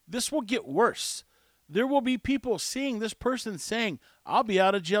 This will get worse. There will be people seeing this person saying, I'll be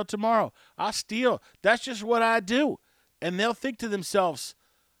out of jail tomorrow. I steal. That's just what I do. And they'll think to themselves,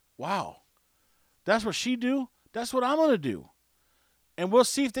 wow, that's what she do? That's what I'm going to do. And we'll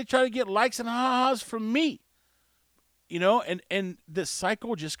see if they try to get likes and ha-has from me. You know, and the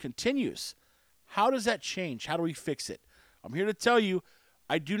cycle just continues. How does that change? How do we fix it? I'm here to tell you,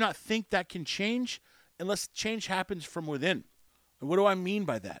 I do not think that can change unless change happens from within. And what do I mean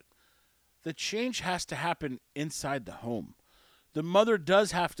by that? The change has to happen inside the home. The mother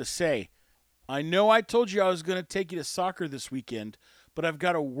does have to say, I know I told you I was going to take you to soccer this weekend, but I've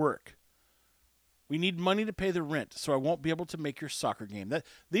got to work. We need money to pay the rent, so I won't be able to make your soccer game.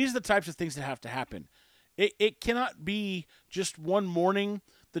 These are the types of things that have to happen. It cannot be just one morning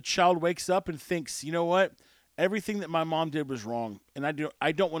the child wakes up and thinks, you know what? Everything that my mom did was wrong, and I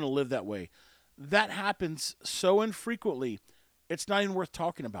don't want to live that way. That happens so infrequently, it's not even worth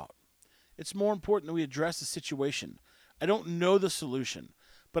talking about. It's more important that we address the situation. I don't know the solution,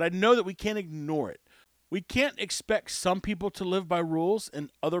 but I know that we can't ignore it. We can't expect some people to live by rules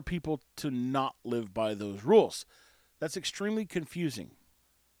and other people to not live by those rules. That's extremely confusing.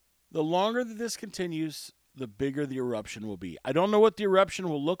 The longer that this continues, the bigger the eruption will be. I don't know what the eruption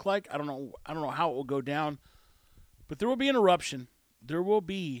will look like. I don't know how it will go down, but there will be an eruption. There will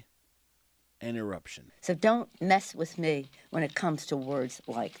be an eruption. So don't mess with me when it comes to words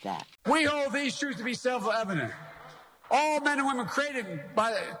like that. We hold these truths to be self-evident. All men and women created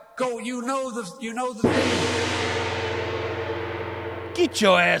by you know the thing. Get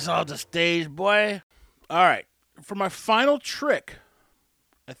your ass off the stage, boy. All right. For my final trick,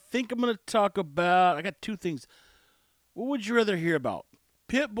 I think I'm going to talk about, I got 2 things. What would you rather hear about?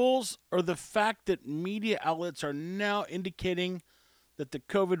 Pit bulls or the fact that media outlets are now indicating that the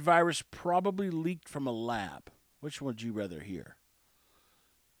COVID virus probably leaked from a lab? Which one would you rather hear?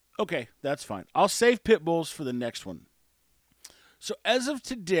 Okay, that's fine. I'll save pit bulls for the next one. So as of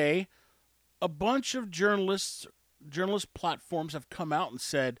today, a bunch of journalist platforms have come out and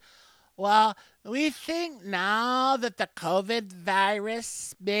said, Well, we think now that the COVID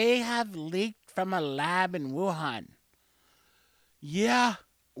virus may have leaked from a lab in Wuhan. Yeah,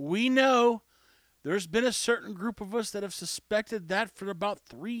 we know. There's been a certain group of us that have suspected that for about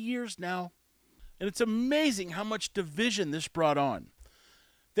 3 years now. And it's amazing how much division this brought on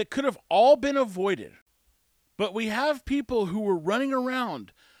that could have all been avoided. But we have people who were running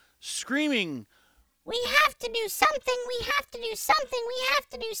around screaming, "We have to do something, we have to do something, we have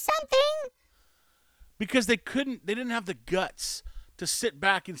to do something." Because they didn't have the guts to sit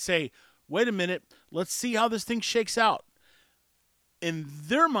back and say, wait a minute, let's see how this thing shakes out. In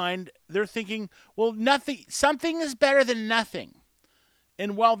their mind, they're thinking, well, something is better than nothing.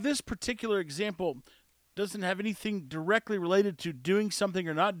 And while this particular example doesn't have anything directly related to doing something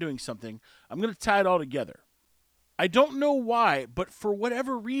or not doing something, I'm going to tie it all together. I don't know why, but for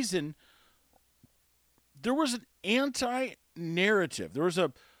whatever reason, there was an anti-narrative. There was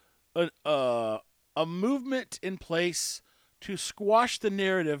a movement in place to squash the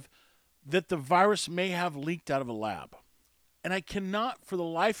narrative that the virus may have leaked out of a lab. And I cannot for the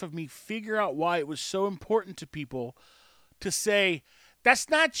life of me figure out why it was so important to people to say, that's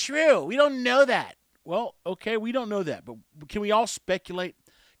not true. We don't know that. Well, okay, we don't know that, but can we all speculate?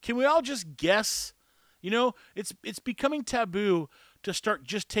 Can we all just guess? You know, it's becoming taboo to start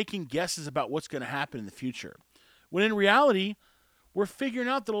just taking guesses about what's going to happen in the future. When in reality, we're figuring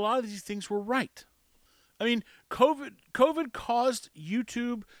out that a lot of these things were right. I mean, COVID caused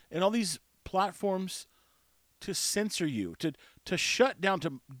YouTube and all these platforms to censor you, to shut down,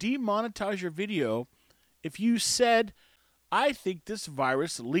 to demonetize your video if you said, I think this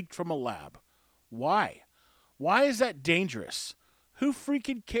virus leaked from a lab. Why? Why is that dangerous? Who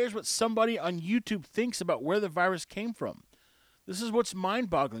freaking cares what somebody on YouTube thinks about where the virus came from? This is what's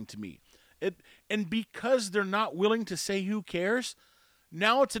mind-boggling to me. And because they're not willing to say who cares,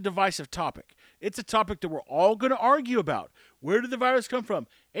 now it's a divisive topic. It's a topic that we're all going to argue about. Where did the virus come from?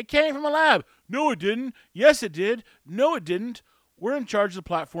 It came from a lab. No, it didn't. Yes, it did. No, it didn't. We're in charge of the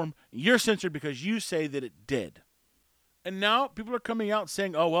platform. You're censored because you say that it did. And now people are coming out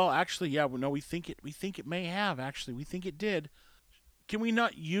saying, oh, well, actually, yeah, well, no, we think it may have. Actually, we think it did. Can we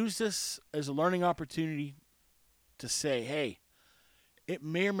not use this as a learning opportunity to say, hey, it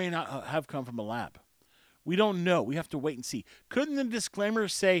may or may not have come from a lab? We don't know. We have to wait and see. Couldn't the disclaimer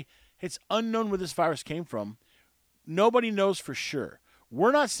say it's unknown where this virus came from? Nobody knows for sure.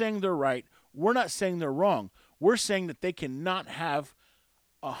 We're not saying they're right. We're not saying they're wrong. We're saying that they cannot have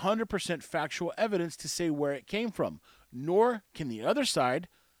 100% factual evidence to say where it came from, nor can the other side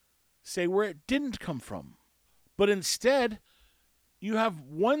say where it didn't come from. But instead, you have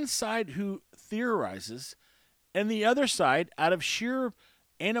one side who theorizes and the other side, out of sheer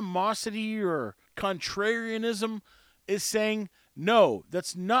animosity or contrarianism, is saying, no,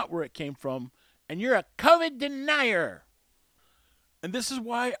 that's not where it came from, and you're a COVID denier. And this is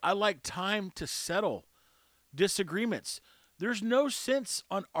why I like time to settle disagreements. There's no sense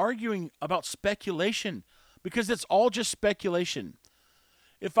on arguing about speculation because it's all just speculation.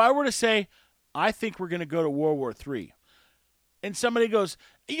 If I were to say, I think we're going to go to World War III, and somebody goes,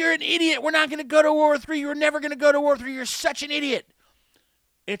 you're an idiot, we're not going to go to World War III, you're never going to go to World War III, you're such an idiot.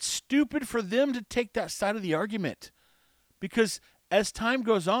 It's stupid for them to take that side of the argument because as time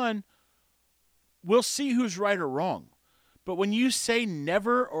goes on, we'll see who's right or wrong. But when you say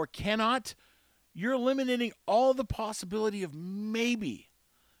never or cannot, you're eliminating all the possibility of maybe.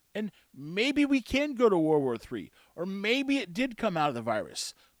 And maybe we can go to World War III, or maybe it did come out of the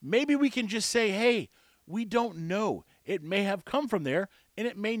virus. Maybe we can just say, hey, we don't know. It may have come from there, and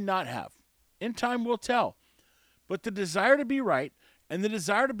it may not have. In time, we'll tell. But the desire to be right and the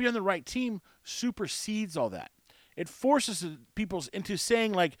desire to be on the right team supersedes all that. It forces people into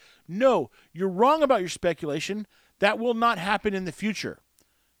saying, like, no, you're wrong about your speculation. That will not happen in the future.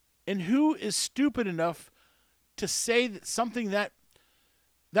 And who is stupid enough to say that something that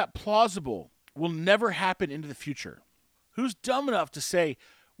plausible will never happen into the future? Who's dumb enough to say,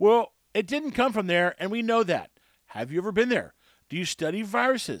 well, it didn't come from there, and we know that? Have you ever been there? Do you study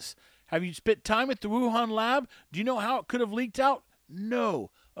viruses? Have you spent time at the Wuhan lab? Do you know how it could have leaked out?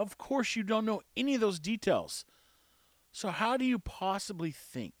 No. Of course you don't know any of those details. So how do you possibly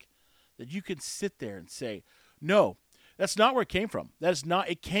think that you can sit there and say, no, that's not where it came from. That is not.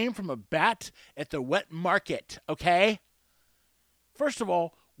 It came from a bat at the wet market, okay? First of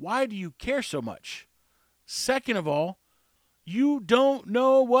all, why do you care so much? Second of all, you don't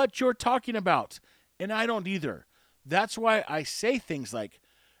know what you're talking about, and I don't either. That's why I say things like,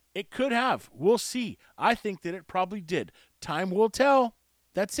 it could have. We'll see. I think that it probably did. Time will tell.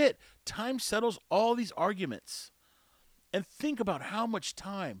 That's it. Time settles all these arguments. And think about how much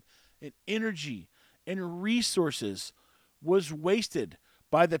time and energy and resources was wasted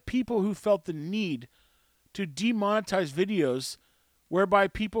by the people who felt the need to demonetize videos whereby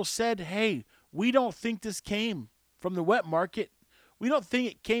people said, hey, we don't think this came from the wet market. We don't think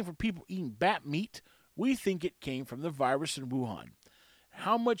it came from people eating bat meat. We think it came from the virus in Wuhan.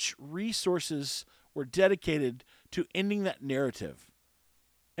 How much resources were dedicated to ending that narrative?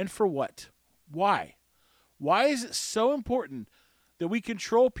 And for what? Why? Why is it so important that we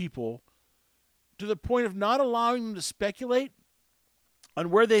control people to the point of not allowing them to speculate on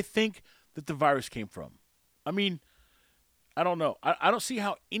where they think that the virus came from? I mean, I don't know. I don't see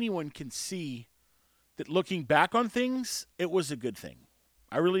how anyone can see that looking back on things, it was a good thing.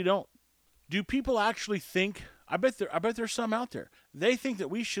 I really don't. Do people actually think, I bet there's some out there, they think that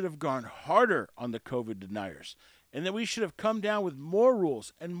we should have gone harder on the COVID deniers and that we should have come down with more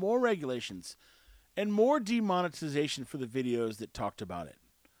rules and more regulations and more demonetization for the videos that talked about it.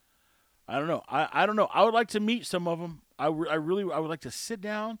 I don't know. I don't know. I would like to meet some of them. I would like to sit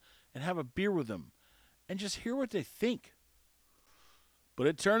down and have a beer with them and just hear what they think. But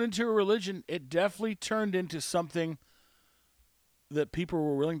it turned into a religion. It definitely turned into something that people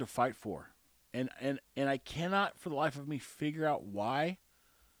were willing to fight for. And I cannot for the life of me figure out why,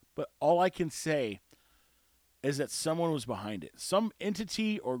 but all I can say is that someone was behind it. Some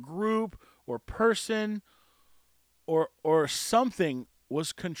entity or group or person or something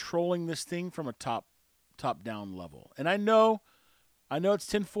was controlling this thing from a top-down level. And I know it's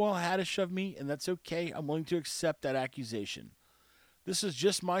tinfoil hattish of me, and that's okay. I'm willing to accept that accusation. This is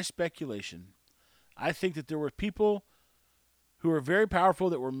just my speculation. I think that there were people who were very powerful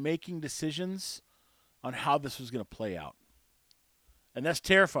that were making decisions on how this was going to play out. And that's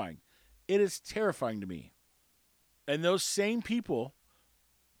terrifying. It is terrifying to me. And those same people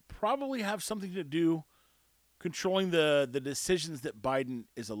probably have something to do controlling the decisions that Biden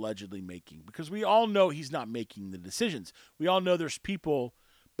is allegedly making. Because we all know he's not making the decisions. We all know there's people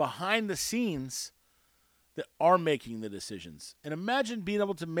behind the scenes that are making the decisions. And imagine being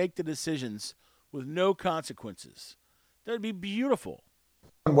able to make the decisions with no consequences. That would be beautiful.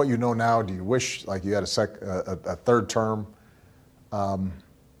 And what you know now, do you wish like you had a third term? And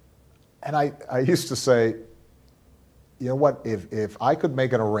I used to say, you know what, if I could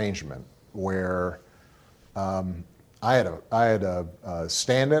make an arrangement where I had a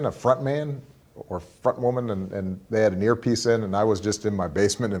stand-in, a front man or front woman, and they had an earpiece in, and I was just in my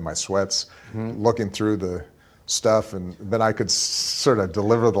basement in my sweats looking through the stuff, and then I could sort of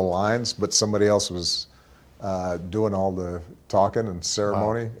deliver the lines, but somebody else was doing all the talking and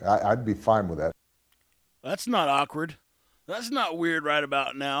ceremony. Wow. I'd be fine with that. That's not awkward. That's not weird right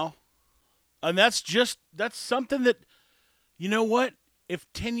about now. And that's something that, you know what?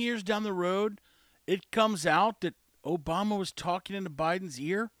 If 10 years down the road, it comes out that Obama was talking into Biden's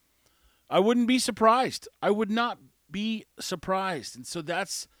ear, I wouldn't be surprised. I would not be surprised. And so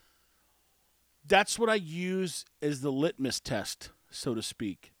that's what I use as the litmus test, so to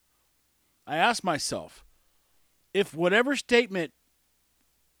speak. I ask myself, if whatever statement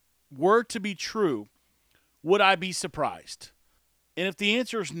were to be true, would I be surprised? And if the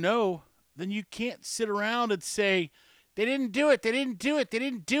answer is no, then you can't sit around and say, they didn't do it, they didn't do it, they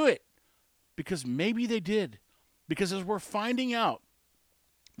didn't do it. Because maybe they did. Because as we're finding out,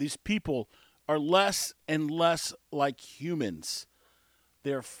 these people are less and less like humans.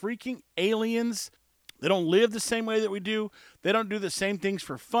 They're freaking aliens. They don't live the same way that we do. They don't do the same things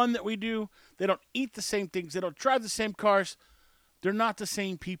for fun that we do. They don't eat the same things. They don't drive the same cars. They're not the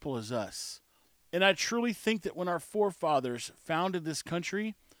same people as us. And I truly think that when our forefathers founded this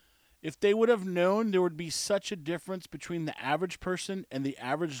country, if they would have known there would be such a difference between the average person and the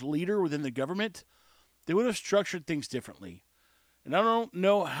average leader within the government, they would have structured things differently. And I don't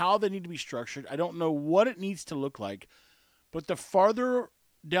know how they need to be structured. I don't know what it needs to look like. But the farther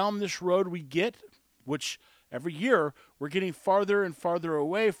down this road we get, which every year we're getting farther and farther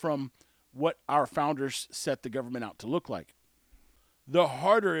away from what our founders set the government out to look like, the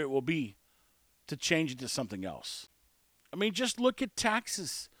harder it will be to change it to something else. I mean, just look at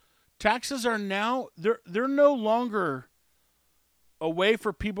taxes. Taxes are now, they're no longer a way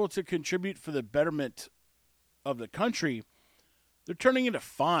for people to contribute for the betterment of the country. They're turning into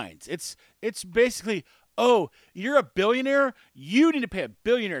fines. It's basically, oh, you're a billionaire, you need to pay a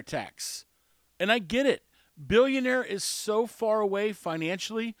billionaire tax. And I get it. Billionaire is so far away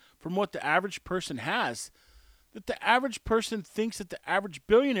financially from what the average person has that the average person thinks that the average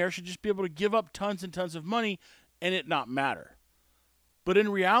billionaire should just be able to give up tons and tons of money and it not matter. But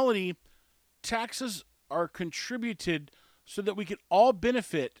in reality, taxes are contributed so that we can all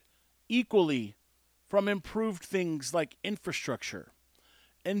benefit equally from improved things like infrastructure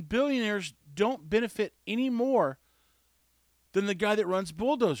And billionaires don't benefit any more than the guy that runs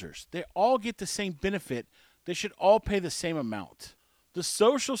bulldozers. They all get the same benefit. They should all pay the same amount. The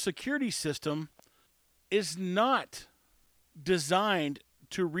Social Security system is not designed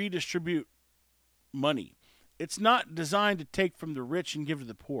to redistribute money. It's not designed to take from the rich and give to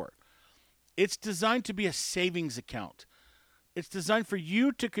the poor. It's designed to be a savings account. It's designed for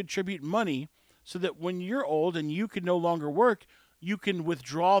you to contribute money so that when you're old and you can no longer work, you can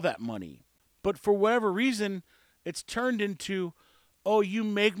withdraw that money. But for whatever reason, it's turned into, oh, you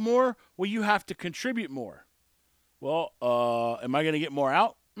make more? Well, you have to contribute more. Well, am I going to get more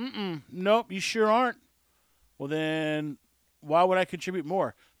out? Nope, you sure aren't. Well, then why would I contribute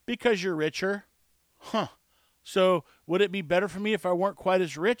more? Because you're richer. So would it be better for me if I weren't quite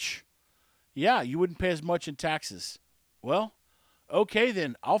as rich? Yeah, you wouldn't pay as much in taxes. Well, okay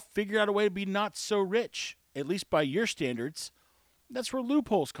then, I'll figure out a way to be not so rich, at least by your standards. That's where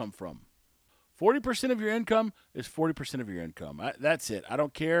loopholes come from. 40% of your income is 40% of your income. That's it. I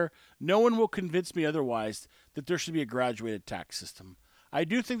don't care. No one will convince me otherwise that there should be a graduated tax system. I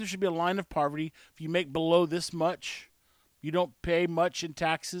do think there should be a line of poverty. If you make below this much, you don't pay much in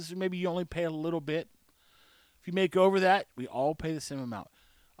taxes, or maybe you only pay a little bit. If you make over that, we all pay the same amount.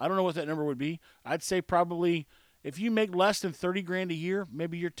 I don't know what that number would be. I'd say probably if you make less than $30,000 a year,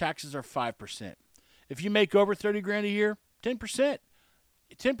 maybe your taxes are 5%. If you make over $30,000 a year, 10%.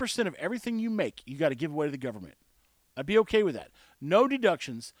 10% of everything you make, you got to give away to the government. I'd be okay with that. No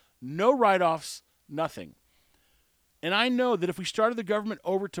deductions, no write-offs, nothing. And I know that if we started the government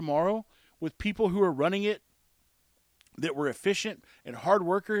over tomorrow with people who are running it that were efficient and hard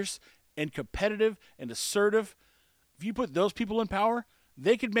workers and competitive and assertive, if you put those people in power,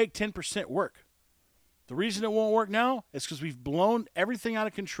 they could make 10% work. The reason it won't work now is because we've blown everything out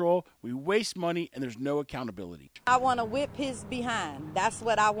of control, we waste money, and there's no accountability. I want to whip his behind. That's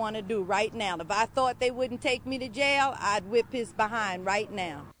what I want to do right now. If I thought they wouldn't take me to jail, I'd whip his behind right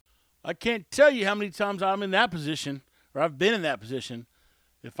now. I can't tell you how many times I'm in that position, or I've been in that position.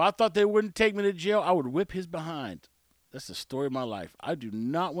 If I thought they wouldn't take me to jail, I would whip his behind. That's the story of my life. I do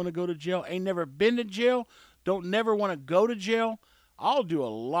not want to go to jail. Ain't never been to jail. Don't never want to go to jail. I'll do a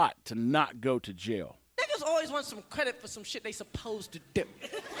lot to not go to jail. Niggas always want some credit for some shit they supposed to do.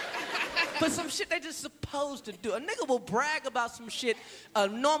 For some shit they just supposed to do. A nigga will brag about some shit a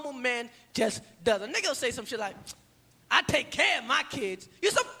normal man just does. A nigga will say some shit like, I take care of my kids.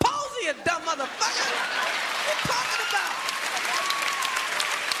 You're supposed to, you dumb motherfucker. What you talking about?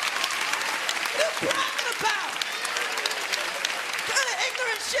 What you bragging about? What kind of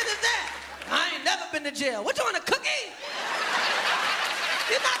ignorant shit is that? I ain't never been to jail. What you want, a cookie?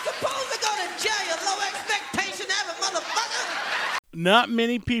 You're not supposed to go to jail, you low expectation having motherfucker. Not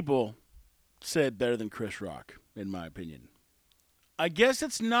many people said better than Chris Rock, in my opinion. I guess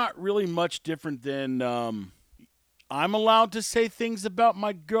it's not really much different than I'm allowed to say things about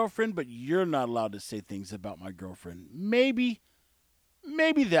my girlfriend, but you're not allowed to say things about my girlfriend. Maybe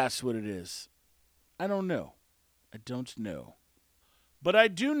that's what it is. I don't know. I don't know. But I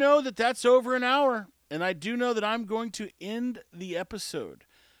do know that that's over an hour. And I do know that I'm going to end the episode.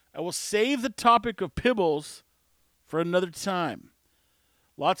 I will save the topic of pit bulls for another time.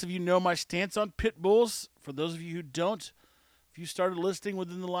 Lots of you know my stance on pit bulls. For those of you who don't, if you started listening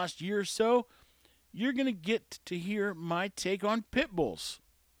within the last year or so, you're going to get to hear my take on pit bulls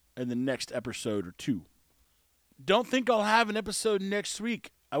in the next episode or two. Don't think I'll have an episode next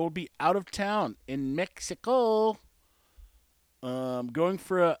week. I will be out of town in Mexico. Going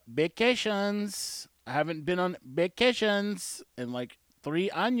for vacations. I haven't been on vacations in like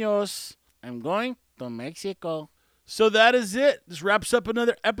 3 años. I'm going to Mexico. So that is it. This wraps up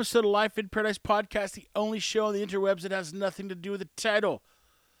another episode of Life in Paradise Podcast, the only show on the interwebs that has nothing to do with the title.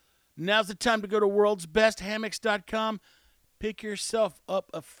 Now's the time to go to worldsbesthammocks.com. Pick yourself up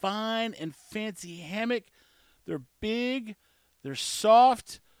a fine and fancy hammock. They're big, they're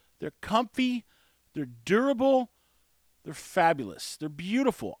soft, they're comfy, they're durable. They're fabulous. They're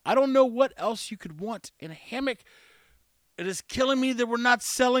beautiful. I don't know what else you could want in a hammock. It is killing me that we're not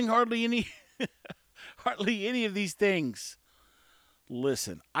selling hardly any of these things.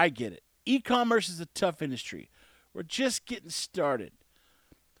 Listen, I get it. E-commerce is a tough industry. We're just getting started.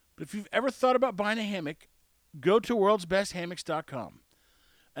 But if you've ever thought about buying a hammock, go to worldsbesthammocks.com.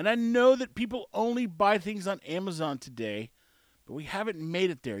 And I know that people only buy things on Amazon today, but we haven't made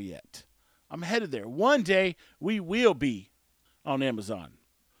it there yet. I'm headed there. One day, we will be on Amazon.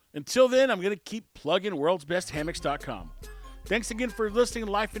 Until then, I'm going to keep plugging worldsbesthammocks.com. Thanks again for listening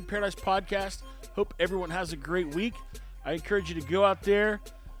to Life in Paradise Podcast. Hope everyone has a great week. I encourage you to go out there,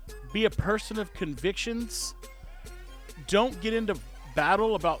 be a person of convictions. Don't get into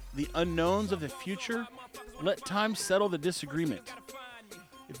battle about the unknowns of the future, let time settle the disagreement.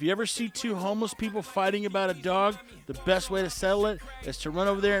 If you ever see two homeless people fighting about a dog, the best way to settle it is to run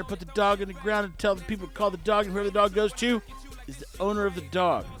over there and put the dog in the ground and tell the people to call the dog, and whoever the dog goes to is the owner of the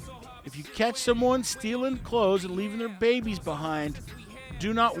dog. If you catch someone stealing clothes and leaving their babies behind,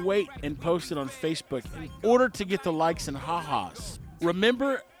 do not wait and post it on Facebook in order to get the likes and ha-has.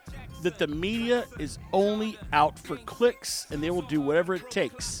 Remember that the media is only out for clicks, and they will do whatever it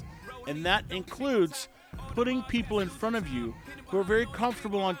takes. And that includes putting people in front of you who are very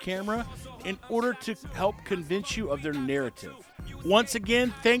comfortable on camera in order to help convince you of their narrative. Once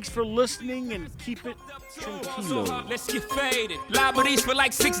again, thanks for listening, and keep it tranquilo. Let's get faded. Liberties for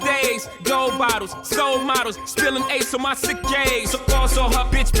like 6 days. Gold bottles, soul models, spilling ace on my sick days. So also her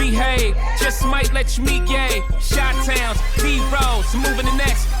bitch behave. Just might let you meet gay. Shot towns, B-rolls, moving the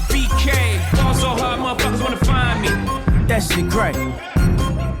next BK. Also her motherfuckers wanna find me. That shit crack.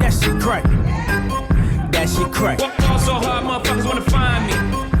 That shit crack. That shit crack. Also her motherfuckers wanna find me.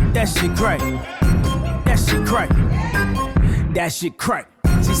 That shit crack. That shit crack. That shit crack.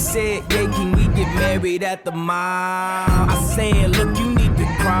 She said, yeah, can we get married at the mall? I said, look, you need to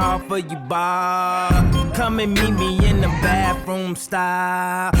crawl for your bar. Come and meet me in the bathroom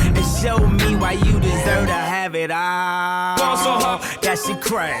style and show me why you deserve to have it all. That shit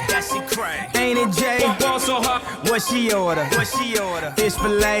crack. That shit crack. Ain't it, Jay? What she order? What she order? Fish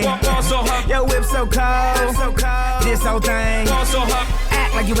fillet. Yo, whip so cold. So cold. This whole thing.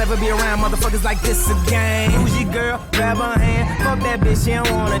 Act like you ever be around motherfuckers like this again. Who's your girl? Grab her hand. Fuck that bitch, she don't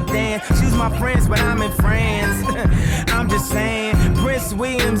wanna dance. She's my friends, but I'm in France. I'm just saying, Prince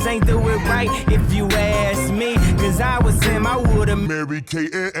Williams ain't do it right if you ask me. Cause I was him, I would've married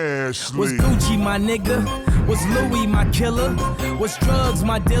Kate and Ashley. Was Gucci my nigga? Was Louis my killer? Was drugs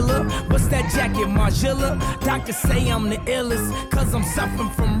my dealer? What's that jacket, Margiela? Doctors say I'm the illest, cause I'm suffering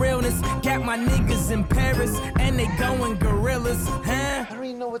from realness. Got my niggas in Paris, and they going gorillas, huh? I don't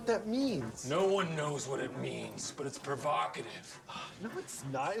even know what that means. No one knows what it means, but it's provocative. No, it's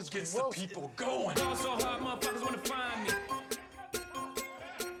not. It gets the people going. Also hard motherfuckers wanna find me.